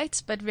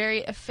light but very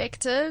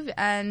effective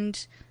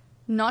and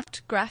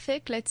not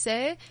graphic, let's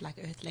say, Like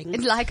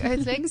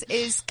Earthlings.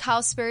 is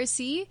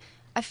Cowspiracy.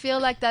 I feel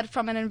like that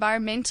from an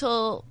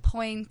environmental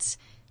point,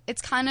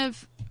 it's kind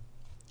of,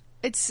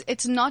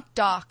 it's not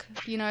dark,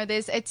 you know,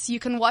 you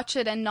can watch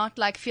it and not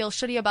like feel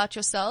shitty about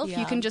yourself. Yeah.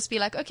 You can just be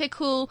like, okay,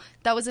 cool.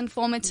 That was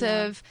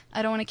informative.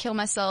 I don't want to kill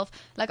myself.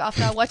 Like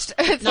after I watched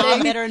Earthlings. No,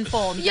 I'm better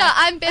informed. Yeah,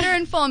 I'm better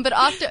informed. But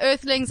after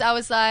Earthlings, I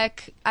was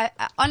like, I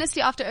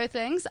honestly, after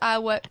Earthlings,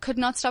 could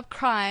not stop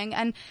crying.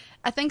 And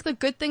I think the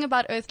good thing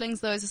about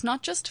Earthlings, though, is it's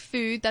not just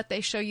food that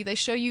they show you. They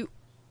show you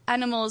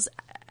animals,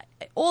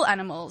 all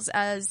animals,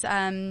 as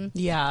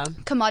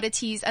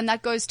commodities. And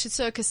that goes to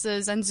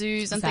circuses and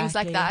zoos and things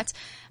like Exactly. that.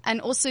 And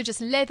also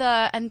just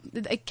leather. And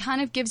it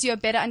kind of gives you a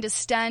better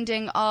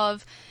understanding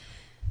of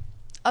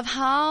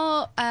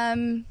how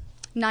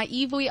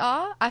naive we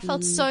are. I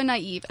felt so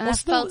naive. And I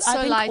felt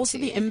so lied also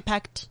to. the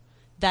impact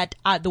that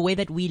the way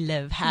that we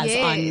live has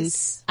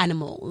Yes. on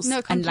animals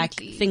No, and like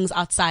completely. things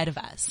outside of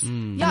us.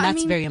 And Yeah,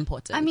 that's very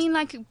important. I mean,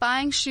 like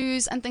buying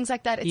shoes and things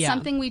like that. It's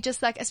something we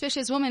just like,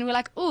 especially as women, we're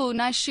like, oh,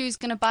 nice shoes,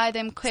 gonna buy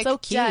them quick, So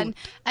cute. done.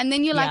 And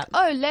then you're like,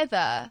 Yeah. oh,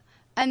 leather.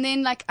 And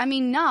then like, I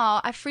mean,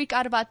 now I freak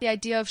out about the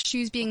idea of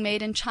shoes being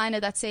made in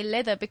China that say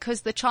leather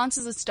because the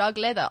chances it's dog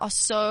leather are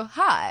so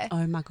high.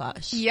 oh my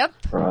gosh. Yep.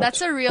 That's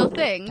a real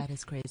thing. That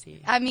is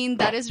crazy. I mean,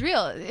 that is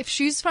real. If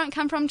shoes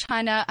come from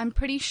China, I'm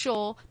pretty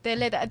sure they're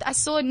leather. I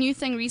saw a new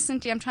thing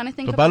recently. I'm trying to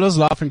think of Babalo's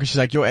laughing because she's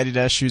like, your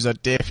Adidas shoes are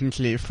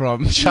definitely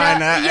from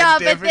China. and Yeah,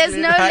 but there's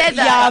definitely no like- leather.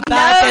 Yeah, but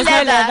no there's no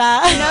leather.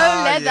 leather.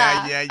 No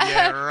leather.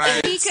 Yeah,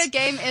 right. Sneaker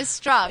game is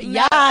strong.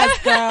 Yes,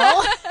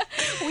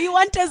 girl. We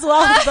want as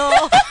well,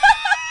 though.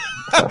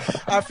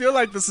 I feel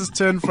like this has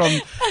turned from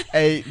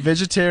a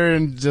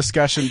vegetarian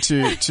discussion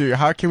to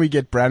how can we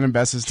get brand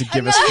ambassadors to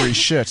give us free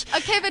shit.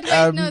 Okay, but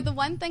wait, no, the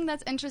one thing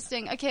that's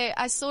interesting, okay,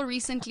 I saw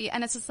recently,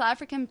 and it's a South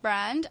African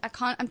brand,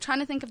 I'm trying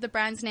to think of the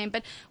brand's name,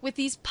 but with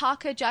these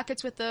parka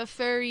jackets with the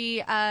furry,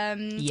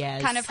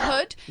 Yes. kind of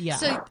hood. Yeah.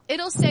 So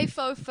it'll say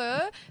faux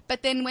fur,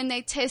 but then when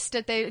they test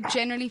it, they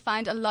generally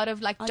find a lot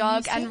of like Are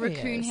dog you and serious?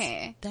 raccoon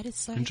hair. That is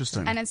so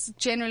Interesting. And it's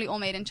generally all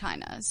made in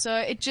China. So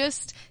it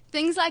just,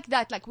 things like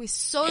that, like we're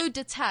so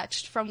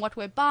detached from what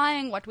we're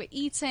buying, what we're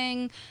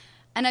eating.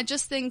 And I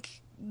just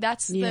think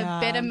that's the Yeah.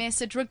 better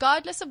message,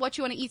 regardless of what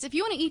you want to eat. If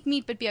you want to eat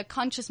meat but be a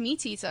conscious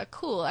meat eater,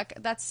 cool. Like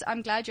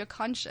I'm glad you're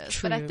conscious.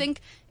 But I True.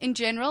 think in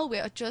general, we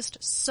are just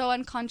so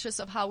unconscious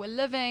of how we're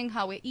living,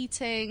 how we're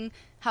eating,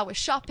 how we're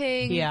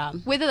shopping. Yeah.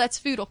 Whether that's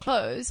food or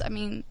clothes. I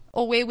mean,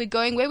 or where we're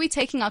going, where we're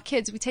taking our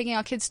kids. We're taking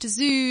our kids to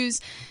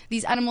zoos,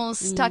 these animals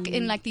stuck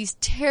in like these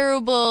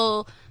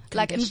terrible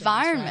like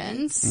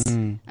environments.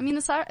 Right? I mean,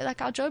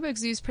 like our Joburg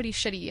Zoo is pretty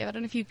shitty. I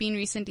don't know if you've been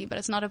recently, but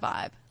it's not a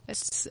vibe.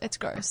 It's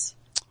gross.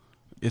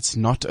 It's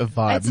not a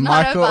vibe. It's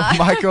not a vibe.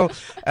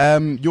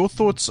 Michael, your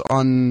thoughts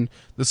on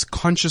this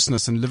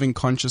consciousness and living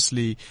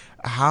consciously.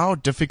 How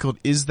difficult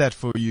is that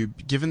for you,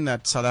 given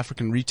that South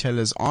African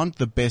retailers aren't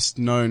the best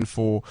known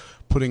for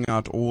putting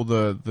out all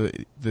the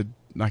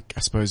like, I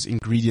suppose,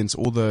 ingredients,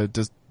 all the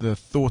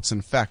thoughts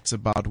and facts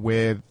about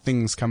where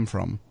things come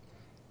from?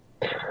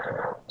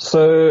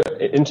 So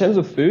in terms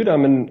of food, I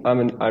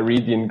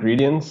read the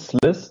ingredients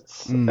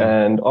lists,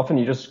 and often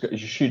you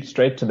shoot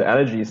straight to the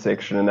allergy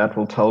section, and that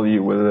will tell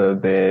you whether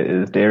there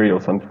is dairy or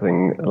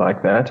something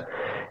like that.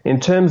 In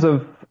terms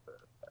of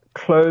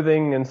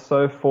clothing and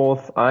so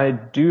forth, I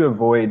do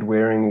avoid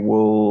wearing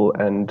wool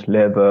and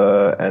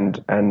leather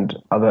and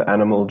other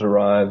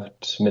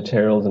animal-derived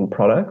materials and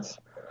products.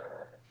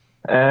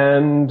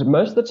 And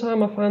most of the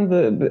time, I find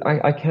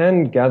I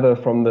can gather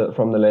from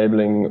the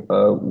labeling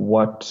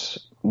what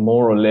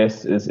more or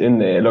less is in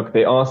there. Look,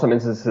 there are some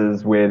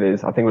instances where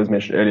there's, I think it was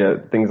mentioned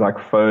earlier, things like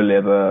faux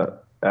leather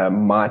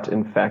might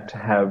in fact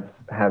have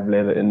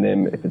leather in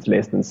them if it's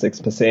less than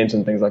 6%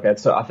 and things like that.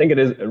 So I think it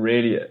is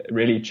really,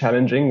 really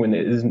challenging when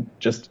there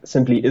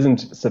simply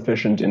isn't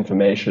sufficient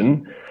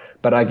information.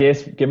 But I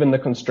guess given the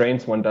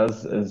constraints, one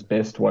does as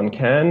best one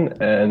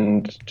can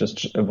and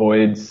just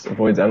avoids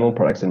animal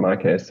products in my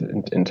case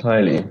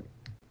entirely.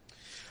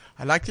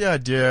 I like the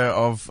idea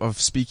of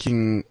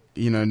speaking,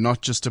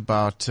 not just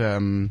about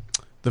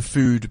the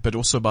food, but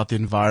also about the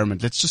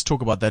environment. Let's just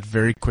talk about that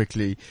very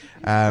quickly.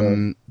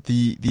 The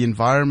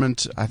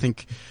environment, I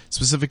think,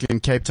 specifically in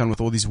Cape Town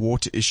with all these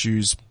water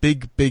issues,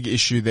 big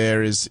issue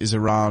there is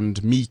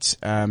around meat,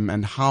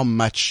 and how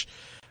much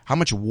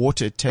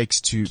water it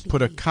takes to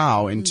put a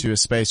cow into a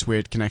space where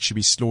it can actually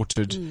be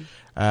slaughtered,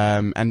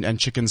 and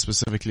chicken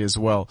specifically as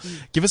well.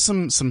 Give us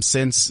some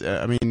sense.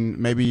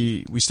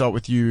 Maybe we start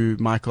with you,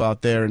 Michael,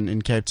 out there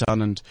in Cape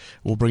Town, and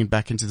we'll bring it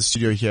back into the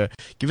studio here.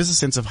 Give us a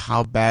sense of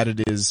how bad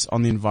it is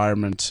on the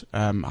environment,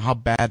 how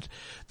bad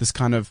this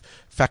kind of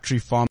factory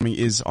farming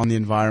is on the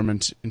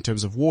environment in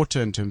terms of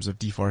water, in terms of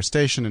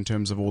deforestation, in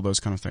terms of all those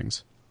kind of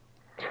things.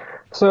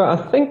 So I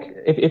think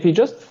if you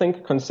just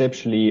think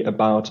conceptually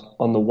about,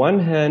 on the one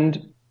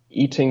hand,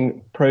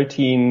 eating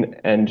protein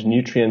and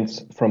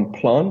nutrients from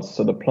plants,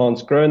 so the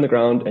plants grow in the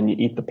ground and you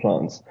eat the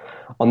plants.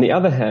 On the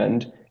other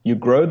hand, you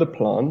grow the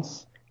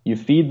plants, you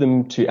feed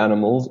them to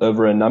animals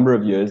over a number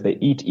of years, they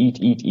eat,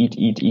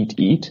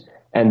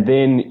 and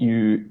then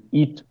you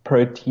eat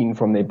protein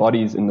from their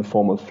bodies in the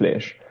form of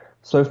flesh.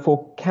 So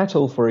for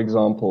cattle, for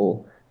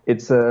example,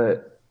 it's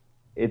a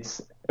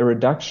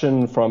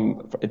reduction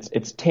from,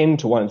 it's 10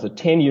 to 1. So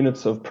 10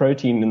 units of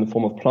protein in the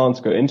form of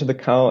plants go into the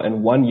cow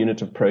and 1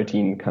 unit of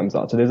protein comes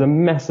out. So there's a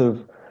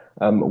massive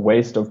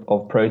waste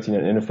of protein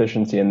and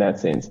inefficiency in that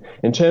sense.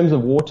 In terms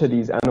of water,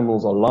 these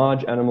animals are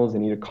large animals. They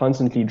need to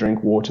constantly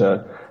drink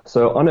water.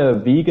 So on a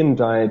vegan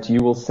diet, you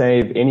will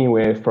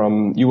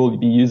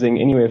be using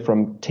anywhere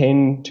from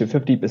 10 to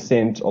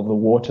 50% of the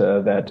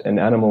water that an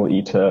animal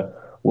eater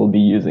will be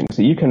using.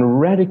 So you can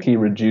radically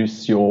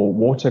reduce your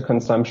water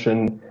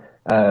consumption,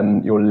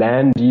 your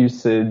land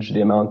usage,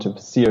 the amount of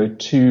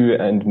CO2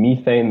 and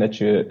methane that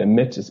you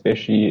emit,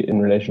 especially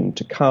in relation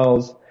to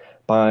cows,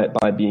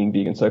 by being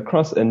vegan. So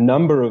across a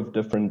number of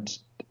different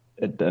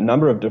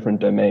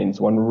domains,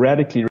 one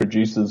radically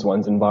reduces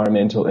one's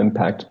environmental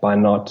impact by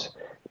not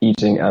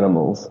eating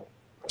animals.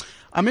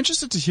 I'm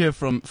interested to hear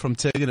from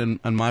Tegan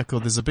and Michael.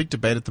 There's a big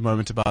debate at the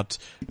moment about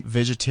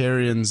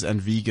vegetarians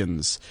and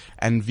vegans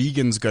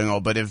going,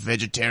 oh, but if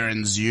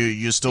vegetarians,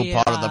 you're still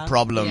part of the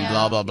problem,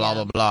 blah, blah, blah,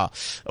 blah, blah.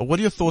 What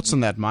are your thoughts on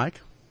that, Mike?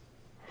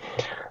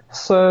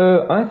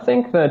 So I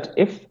think that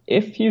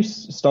if you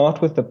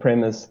start with the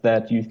premise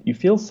that you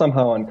feel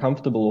somehow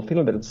uncomfortable or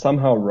feel that it's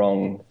somehow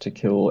wrong to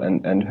kill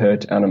and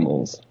hurt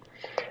animals,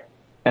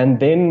 and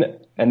then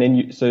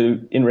so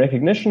in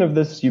recognition of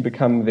this, you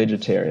become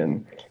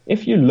vegetarian.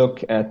 If you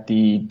look at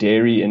the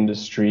dairy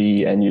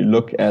industry and you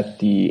look at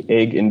the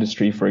egg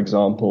industry, for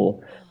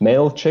example,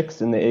 male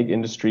chicks in the egg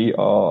industry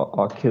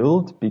are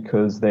killed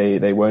because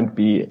they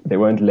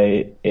won't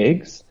lay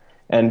eggs.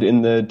 And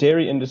in the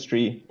dairy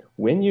industry,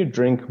 when you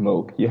drink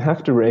milk, you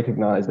have to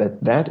recognize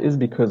that is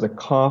because a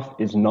calf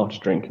is not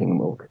drinking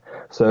milk.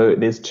 So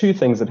there's two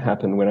things that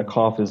happen when a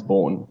calf is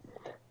born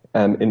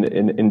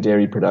in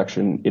dairy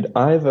production. It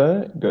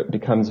either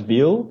becomes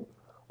veal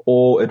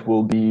or it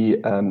will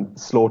be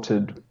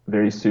slaughtered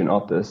very soon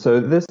after. So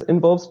this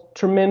involves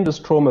tremendous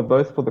trauma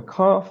both for the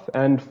calf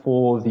and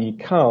for the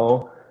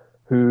cow,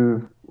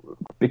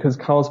 because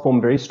cows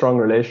form very strong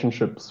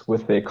relationships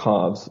with their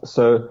calves.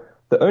 So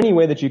the only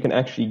way that you can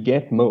actually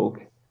get milk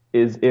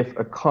is if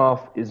a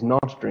calf is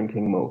not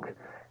drinking milk.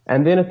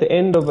 And then at the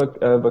end of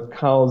a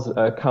cow's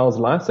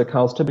life, so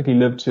cows typically can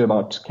live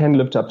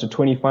to up to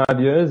 25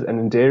 years, and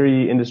in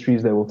dairy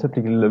industries they will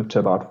typically live to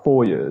about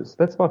 4 years.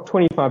 That's about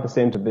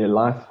 25% of their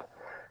life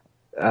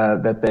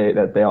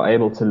that they are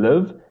able to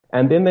live.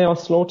 and then they are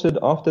slaughtered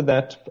after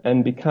that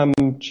and become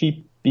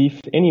cheap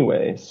beef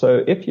anyway.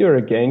 So if you're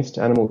against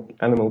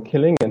animal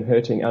killing and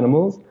hurting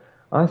animals,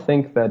 I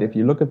think that if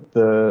you look at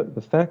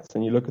the facts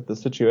and you look at the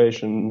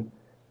situation,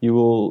 you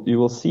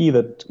will see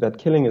that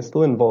killing is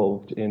still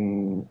involved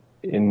in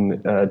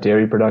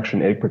dairy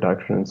production, egg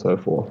production, and so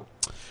forth.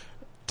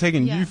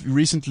 Tegan, you've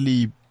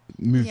recently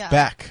moved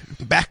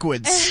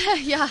backwards.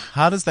 Yeah.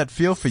 How does that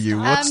feel for you?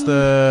 What's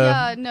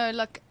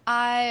look,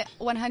 I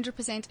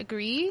 100%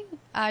 agree.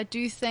 I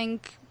do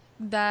think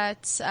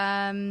that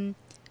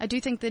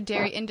the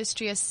dairy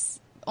industry is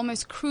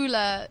almost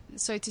crueler,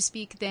 so to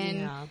speak,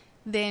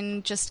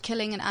 than just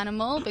killing an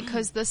animal,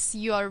 because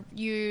you're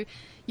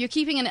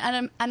keeping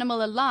an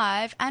animal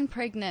alive and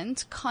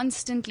pregnant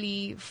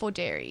constantly for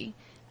dairy.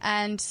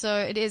 And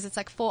so it's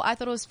like I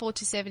thought it was 4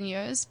 to 7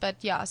 years, but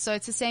yeah, so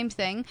it's the same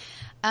thing.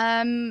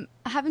 I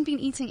haven't been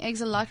eating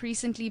eggs a lot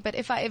recently, but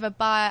if I ever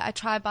I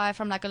try buy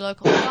from like a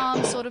local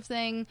farm sort of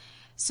thing.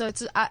 So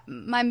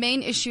my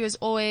main issue is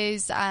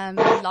always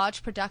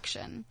large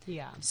production.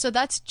 Yeah. So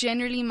that's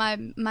generally my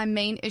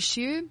main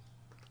issue.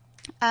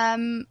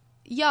 I'm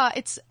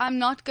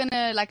not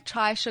gonna like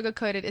try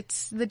sugarcoat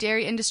it. The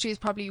dairy industry is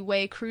probably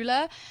way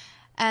crueler,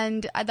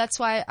 and that's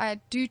why I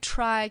do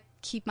try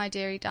keep my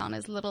dairy down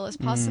as little as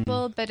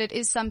possible. But it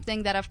is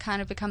something that I've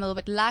kind of become a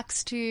little bit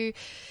lax to.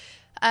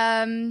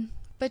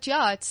 But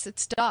yeah,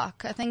 it's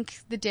dark. I think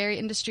the dairy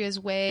industry is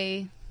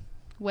way,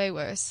 way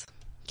worse.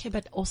 Okay,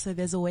 but also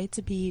there's a way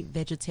to be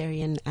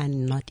vegetarian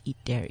and not eat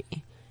dairy.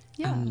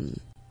 Yeah.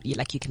 You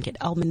can get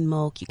almond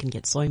milk, you can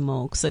get soy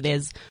milk. So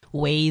there's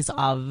ways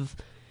of.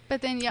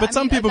 But then, But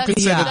some people could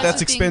say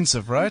that's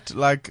expensive, right?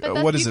 Like,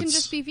 what is it? You can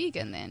just be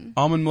vegan then.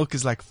 Almond milk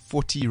is like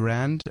 40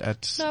 rand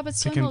at No, but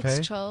soy Pick n milk's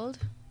Pay. chilled.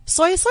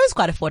 Soy is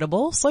quite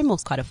affordable. Soy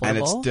milk's quite affordable. And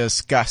it's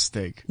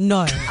disgusting.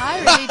 No. I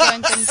really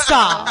don't think so.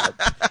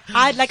 Stop.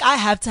 I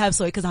have to have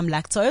soy because I'm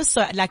lactose.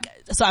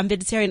 So I'm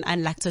vegetarian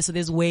and lactose. So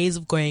there's ways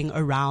of going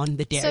around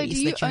the dairy. So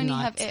do you that you're only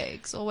not. have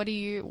eggs, or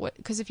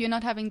because if you're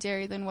not having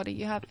dairy, then what are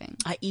you having?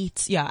 I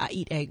eat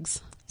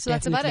eggs. So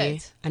that's about definitely.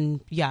 it?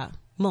 And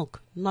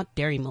milk, not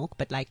dairy milk,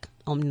 but like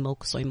almond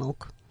milk, soy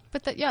milk.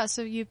 But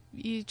so you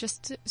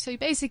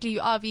basically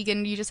you are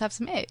vegan, you just have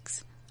some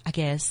eggs. I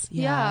guess.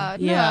 Yeah.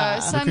 Yeah. No.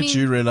 Look So I at mean,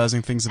 you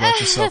realizing things about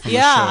yourself on Yeah,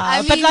 the show.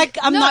 I but mean, like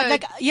I'm no. not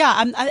like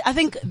I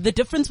think the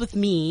difference with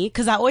me,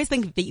 because I always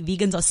think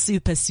vegans are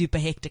super super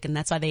hectic, and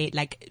that's why they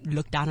like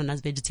look down on us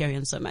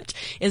vegetarians so much.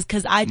 Is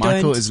because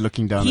Michael is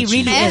looking down He at you.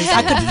 really is.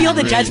 I could feel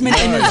the judgment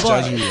in his He's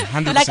judging you, voice.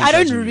 100% Like I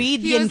don't judging you.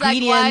 read the he was like, why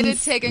did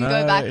ingredients. Tegan No,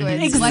 go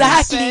backwards? he's What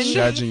Exactly. happened?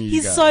 Judging you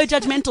He's guys. so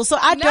judgmental. So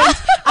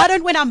I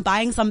don't when I'm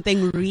buying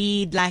something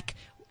read like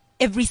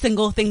every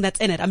single thing that's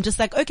in it. I'm just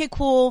like, okay,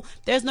 cool.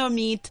 There's no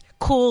meat.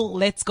 Cool,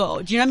 let's go.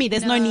 Do you know what I mean?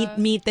 There's no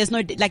meat. There's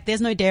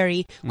no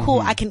dairy. Cool,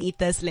 I can eat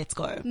this. Let's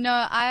go.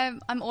 No,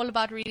 I'm all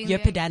about reading. You're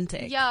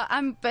pedantic. Yeah,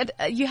 but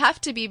you have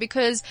to be,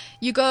 because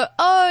you go,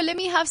 oh, let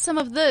me have some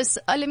of this.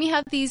 Let me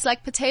have these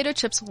like potato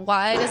chips.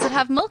 Why does it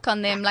have milk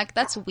on them? Like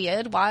that's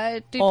weird.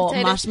 Why do Or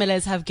potato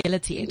marshmallows have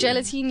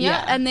gelatin.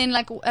 yeah. And then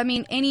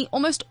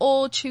almost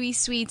all chewy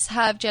sweets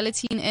have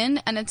gelatin in,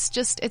 and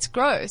it's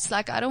gross.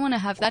 Like I don't want to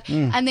have that.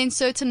 And then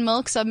certain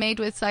milks are made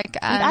with like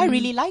I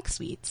really like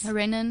sweets.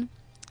 rennet.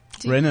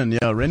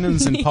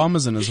 Renan's in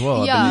Parmesan as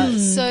well. I Yeah, believe.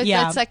 so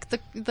yeah. that's like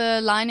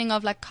the lining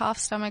of like calf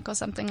stomach or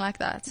something like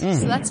that. So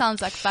that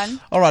sounds like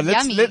fun. All right,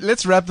 Yummy.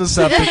 let's wrap this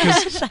up,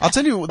 because I'll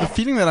tell you the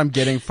feeling that I'm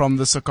getting from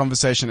this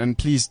conversation, and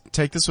please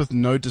take this with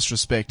no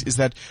disrespect, is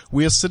that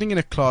we are sitting in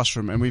a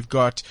classroom and we've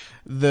got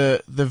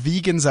the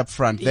vegans up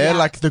front. They're Yeah.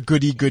 like the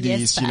goodies,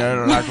 Yes, you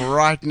know, like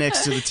right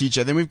next to the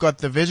teacher. Then we've got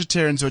the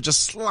vegetarians who are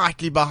just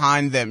slightly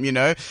behind them, you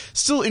know,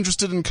 still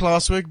interested in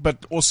classwork,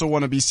 but also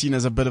want to be seen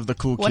as a bit of the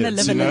cool Wanna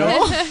kids, live you a know.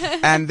 little.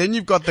 And then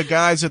you've got the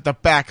guys at the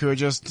back who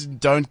just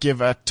don't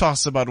give a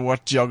toss about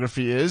what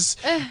geography is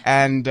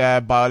and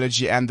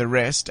biology and the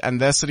rest,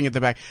 and they're sitting at the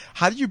back.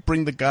 How do you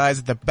bring the guys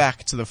at the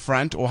back to the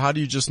front, or how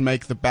do you just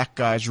make the back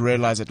guys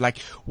realize it? Like,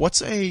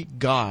 what's a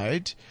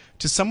guide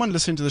to someone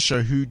listening to the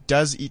show who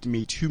does eat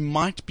meat, who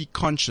might be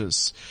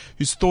conscious,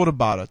 who's thought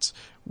about it?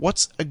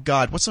 What's a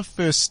guide? What's a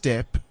first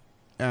step?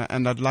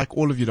 And I'd like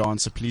all of you to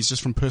answer, please,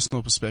 just from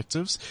personal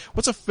perspectives.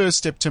 What's a first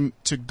step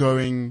to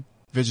going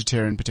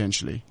vegetarian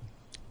potentially?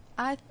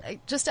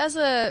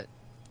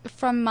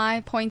 From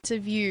my point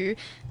of view,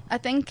 I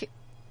think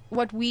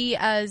what we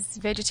as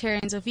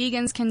vegetarians or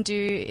vegans can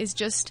do is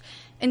just,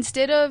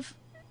 instead of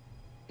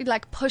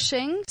like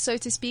pushing, so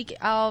to speak,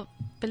 our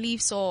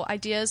beliefs or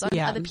ideas on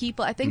other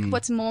people, I think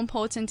what's more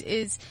important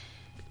is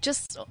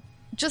just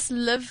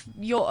live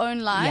your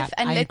own life,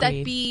 and I let agree.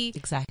 that be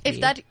exactly. if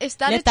that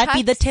let that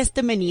be the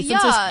testimony. Yeah,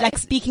 Since like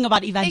speaking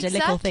about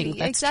evangelical exactly, things.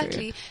 That's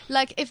exactly. true.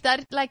 Like if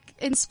that like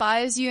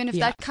inspires you, and if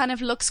that kind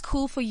of looks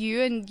cool for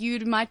you, and you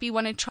might be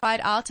want to try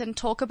it out and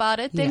talk about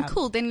it, then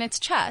cool. Then let's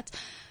chat.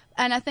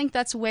 And I think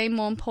that's way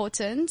more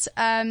important.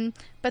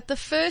 But the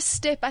first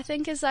step, I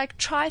think, is like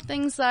try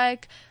things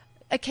like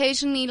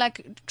occasionally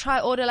like try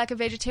order like a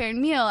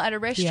vegetarian meal at a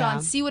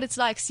restaurant, see what it's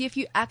like, see if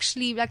you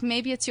actually like,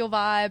 maybe it's your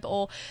vibe,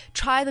 or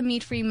try the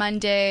meat-free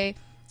Monday.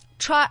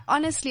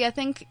 honestly, I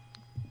think,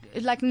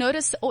 like,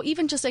 notice or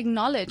even just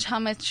acknowledge how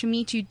much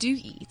meat you do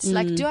eat.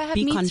 Like, do I have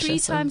Be meat 3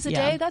 conscious of- times a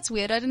yeah. day? That's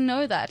weird. I didn't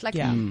know that. Like,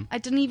 Yeah. I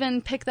didn't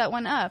even pick that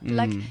one up.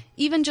 Like,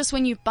 even just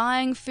when you're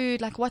buying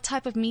food, like, what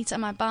type of meat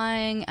am I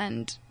buying?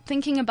 And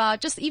thinking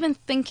about, just even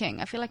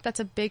thinking. I feel like that's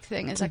a big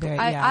thing. It's like, very-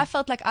 yeah. I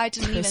felt like I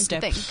didn't even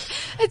step. think.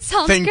 It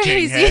sounds Thinking,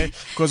 crazy.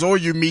 Because all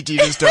you meat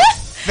eaters don't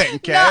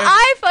think, No,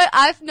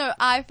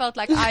 I felt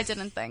like I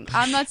didn't think.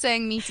 I'm not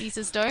saying meat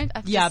eaters don't.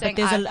 I'm Yeah, just but saying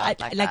there's I a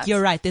felt like that.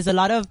 you're right. There's a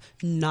lot of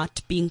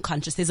not being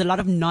conscious. There's a lot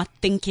of not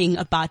thinking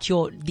about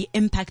the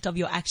impact of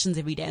your actions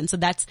every day. And so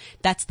that's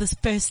the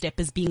first step,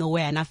 is being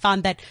aware. And I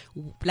found that,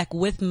 like,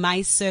 with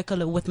my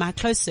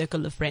close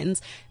circle of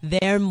friends,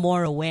 they're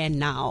more aware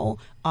now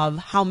of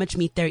how much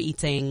meat they're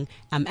eating,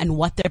 and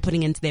what they're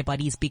putting into their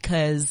bodies,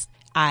 because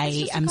I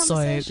just a am so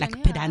conversation, like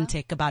yeah.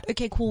 pedantic about,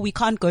 okay, cool, we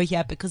can't go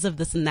here because of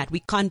this and that. We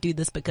can't do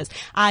this because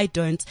I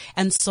don't.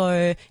 And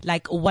so,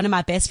 like, one of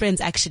my best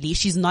friends, actually,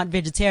 she's not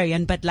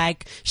vegetarian, but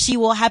like, she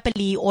will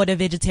happily order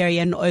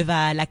vegetarian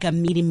over like a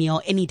meaty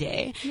meal any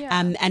day.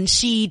 Yeah. And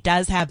she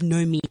does have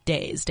no meat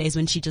days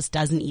when she just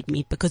doesn't eat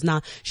meat, because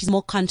now she's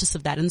more conscious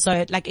of that. And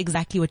so, like,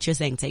 exactly what you're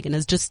saying, Tegan,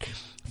 is just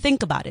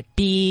think about it.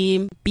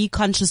 Be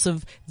conscious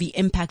of the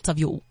impact of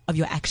your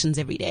actions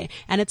every day.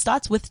 And it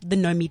starts with the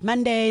No Meat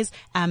Mondays,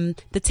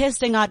 the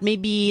testing out,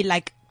 maybe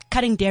like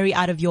cutting dairy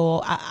out of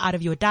your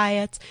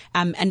diet,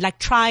 and like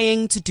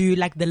trying to do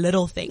like the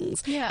little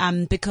things. Yeah.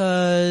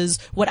 Because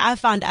what I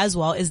found as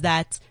well is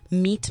that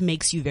meat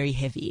makes you very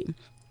heavy.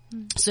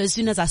 So as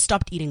soon as I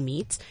stopped eating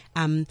meat,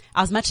 I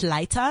was much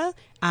lighter.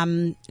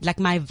 Like,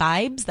 my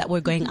vibes that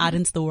were going out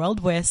into the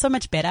world were so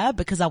much better,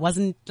 because I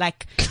wasn't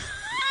like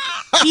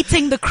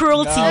eating the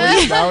cruelty.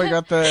 Now we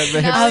got the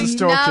hipsters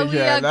now talking we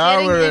here. are Now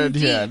getting we're in in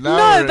here. deep. Now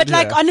we're No, in but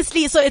like, here.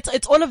 honestly, so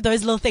it's all of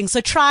those little things. So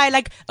try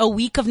like a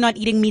week of not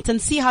eating meat and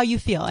see how you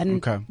feel. And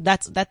Okay.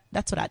 that's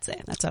what I'd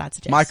say. That's what I'd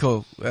suggest.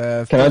 Michael,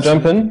 Can I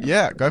jump in?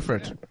 Yeah, go for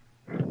it.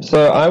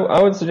 So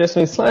I would suggest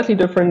something slightly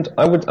different.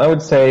 I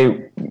would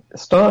say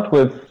start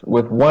with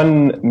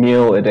one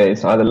meal a day,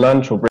 so either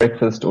lunch or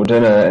breakfast or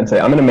dinner, and say,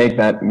 I'm going to make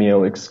that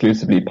meal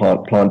exclusively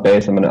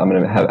plant-based. I'm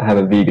going to have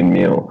a vegan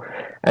meal.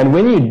 And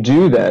when you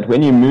do that,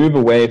 when you move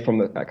away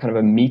from a kind of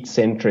a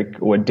meat-centric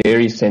or a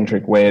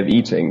dairy-centric way of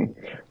eating,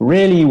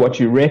 really what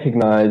you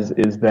recognize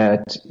is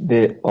that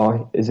there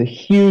is a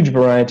huge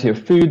variety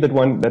of food that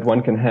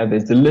one can have.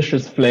 There's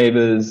delicious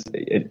flavors.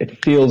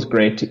 It feels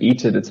great to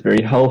eat it. It's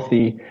very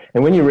healthy.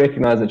 And when you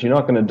recognize that you're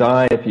not going to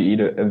die if you eat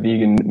a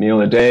vegan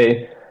meal a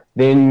day,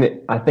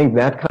 then I think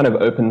that kind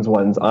of opens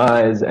one's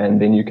eyes,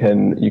 and then you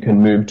can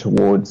move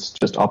towards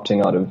just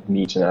opting out of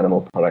meat and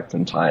animal products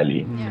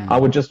entirely. Yeah. I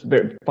would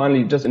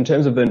finally, just in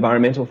terms of the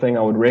environmental thing,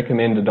 I would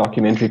recommend a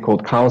documentary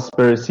called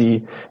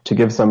Cowspiracy to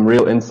give some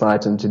real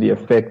insight into the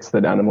effects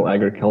that animal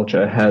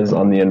agriculture has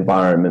on the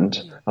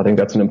environment. I think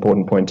that's an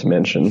important point to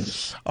mention.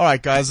 All right,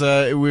 guys,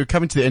 we're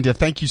coming to the end here.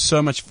 Thank you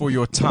so much for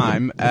your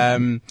time.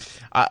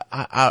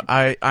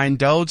 I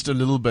indulged a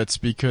little bit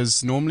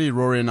because normally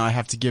Rory and I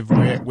have to give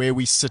where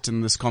we sit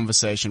in this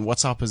conversation.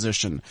 What's our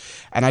position?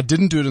 And I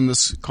didn't do it in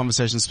this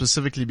conversation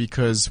specifically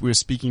because we're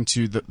speaking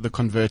to the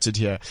converted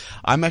here.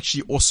 I'm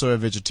actually also a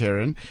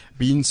vegetarian,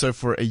 been so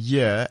for a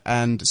year,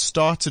 and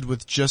started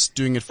with just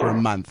doing it for a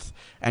month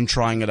and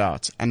trying it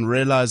out, and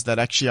realized that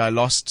actually I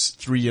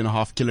lost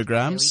 3.5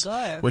 kilograms, There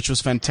we go. which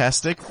was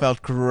fantastic.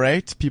 Felt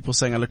great. People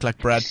saying I look like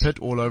Brad Pitt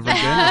all over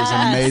again. It was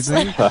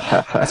amazing.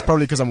 That's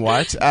probably because I'm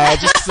white.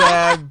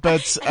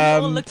 But We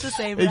all look the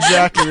same, right?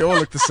 exactly, we all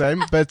look the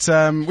same. But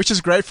which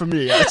is great for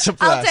me. It's a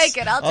plus. I'll take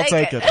it. I'll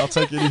take it. I'll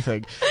take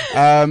anything.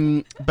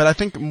 But I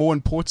think more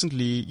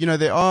importantly,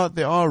 there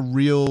are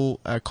real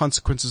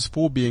consequences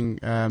for being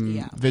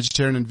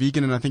vegetarian and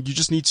vegan, and I think you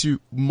just need to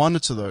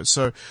monitor those.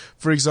 So,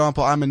 for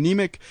example, I'm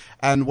anemic,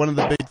 and one of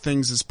the big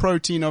things is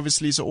protein,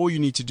 obviously. So all you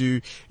need to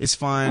do is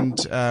find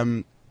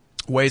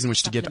ways in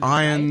which to get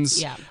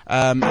Supplements, irons.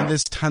 right? And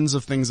there's tons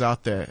of things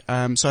out there.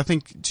 So I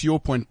think to your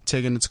point,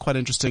 Tegan, it's quite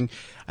interesting.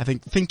 I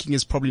think thinking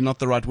is probably not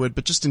the right word,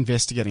 but just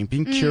investigating,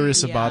 being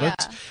curious about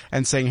it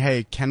and saying,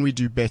 hey, can we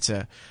do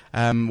better?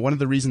 One of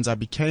the reasons I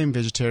became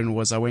vegetarian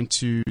was I went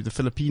to the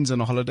Philippines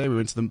on a holiday. We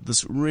went to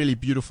this really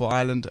beautiful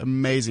island,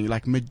 amazing,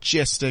 like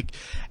majestic,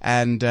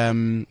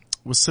 and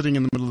was sitting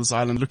in the middle of this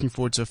island looking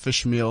forward to a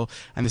fish meal,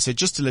 and they said,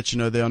 just to let you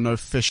know, there are no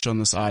fish on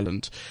this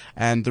island.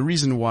 And the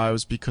reason why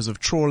was because of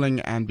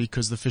trawling and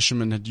because the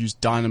fishermen had used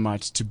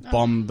dynamite to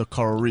bomb the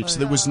coral reef. So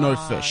there was no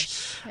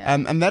fish. Yeah.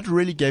 And that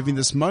really gave me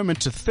this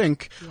moment to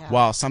think,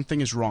 wow,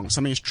 something is wrong.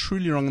 Something is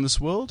truly wrong in this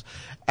world.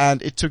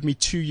 And it took me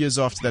 2 years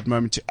after that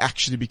moment to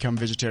actually become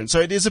vegetarian. So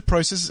it is a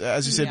process.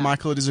 As you said,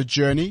 Michael, it is a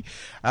journey.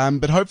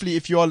 But hopefully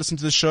if you are listening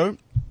to the show,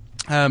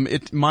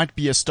 it might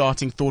be a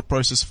starting thought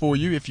process for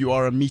you if you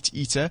are a meat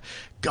eater.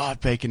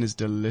 God, bacon is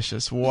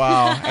delicious.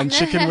 Wow. And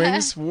chicken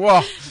wings.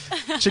 Wow.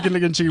 Chicken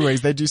leg and chicken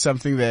wings. They do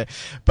something there.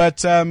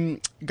 But,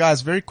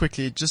 guys, very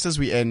quickly, just as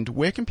we end,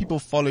 where can people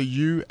follow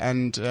you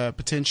and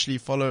potentially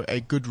follow a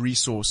good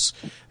resource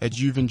that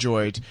you've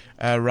enjoyed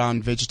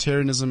around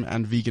vegetarianism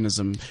and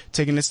veganism?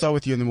 Tegan, let's start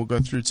with you, and then we'll go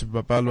through to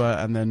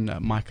Babalwa and then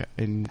Micah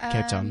in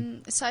Cape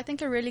Town. So I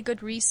think a really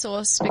good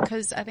resource,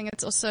 because I think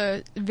it's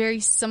also very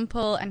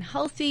simple and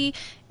healthy,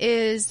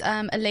 is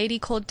a lady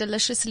called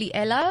Deliciously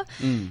Ella.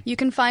 You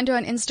can find her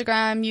on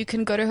Instagram. You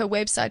can go to her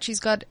website. She's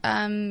got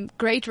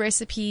great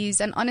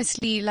recipes, and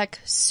honestly, like,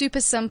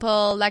 super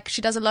simple. Like,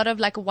 she does a lot of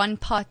like one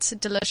pot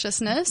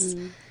deliciousness.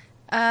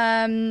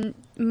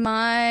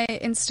 My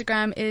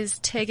Instagram is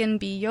Tegan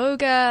B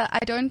Yoga. I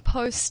don't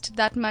post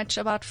that much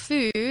about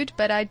food,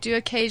 but I do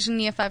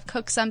occasionally, if I've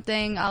cooked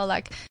something, I'll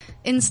like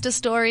Insta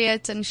story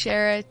it and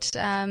share it.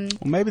 Well,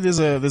 maybe there's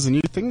a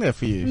new thing there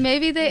for you.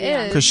 Maybe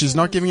there is. Because she's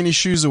not giving any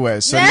shoes away,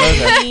 so know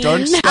that.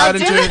 Don't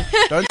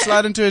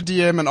slide into a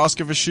DM and ask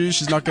her for shoes.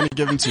 She's not going to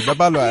give them to you.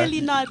 Babalwa.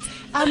 Really not.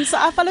 So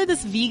I follow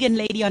this vegan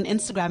lady on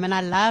Instagram, and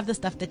I love the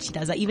stuff that she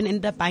does. I even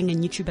ended up buying a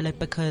NutriBullet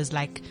because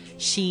like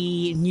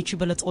she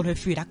NutriBullets all her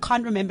food. I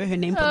can't remember her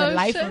name for the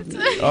life of me.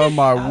 Oh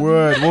my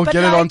word! We'll get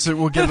it onto.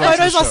 We'll get it onto the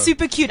photos show. are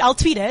super cute. I'll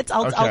tweet it.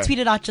 I'll Okay. tweet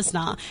it out just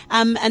now.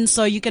 And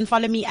so you can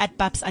follow me at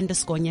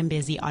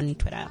Babs_Nyembezi on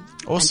Twitter.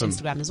 Awesome. And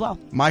Instagram as well.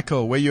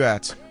 Michael, where you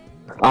at?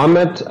 I'm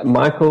at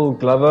Michael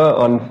Glover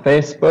on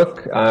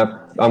Facebook.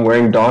 I'm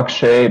wearing dark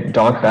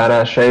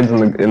badass shades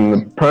in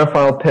the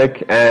profile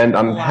pic, and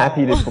I'm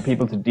happy for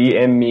people to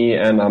DM me,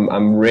 and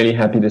I'm really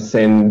happy to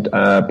send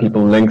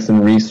people links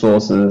and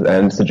resources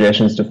and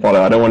suggestions to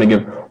follow. I don't want to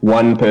give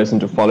one person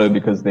to follow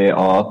because there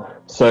are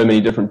so many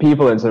different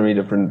people and so many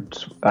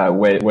different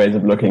ways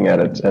of looking at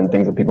it and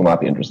things that people might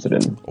be interested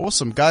in.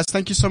 Awesome. Guys,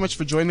 thank you so much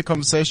for joining the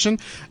conversation.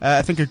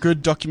 I think a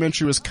good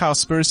documentary was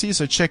Cowspiracy,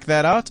 so check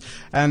that out.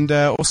 And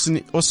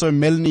also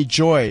Melanie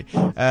Joy.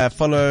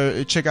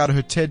 Check out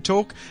her TED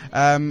Talk.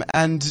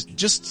 And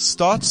just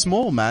start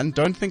small, man.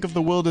 Don't think of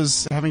the world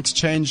as having to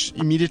change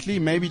immediately.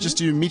 Maybe just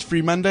do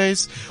meat-free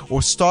Mondays,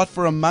 or start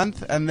for a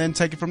month and then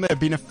take it from there. It's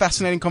been a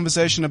fascinating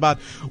conversation about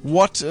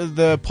what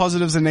the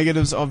positives and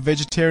negatives of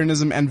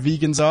vegetarianism and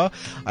veganism are.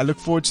 I look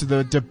forward to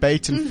the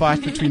debate and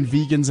fight between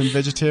vegans and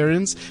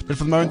vegetarians. But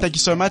for the moment, thank you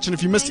so much. And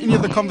if you missed any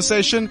of the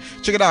conversation,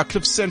 check it out,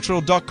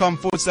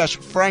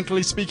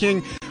 cliffcentral.com/frankly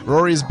speaking.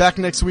 Rory is back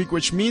next week,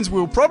 which means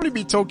we'll probably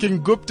be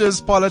talking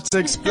Gupta's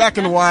politics, black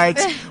and white,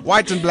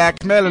 white and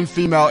black, male and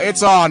female.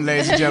 It's on,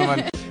 ladies and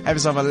gentlemen. Have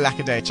yourself a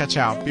lacquer day. Ciao,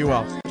 ciao. Be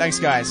well. Thanks,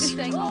 guys.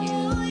 Thank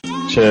you.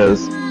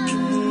 Cheers.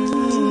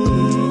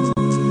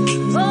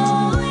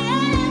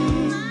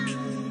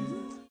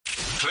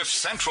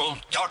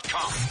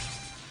 CliffCentral.com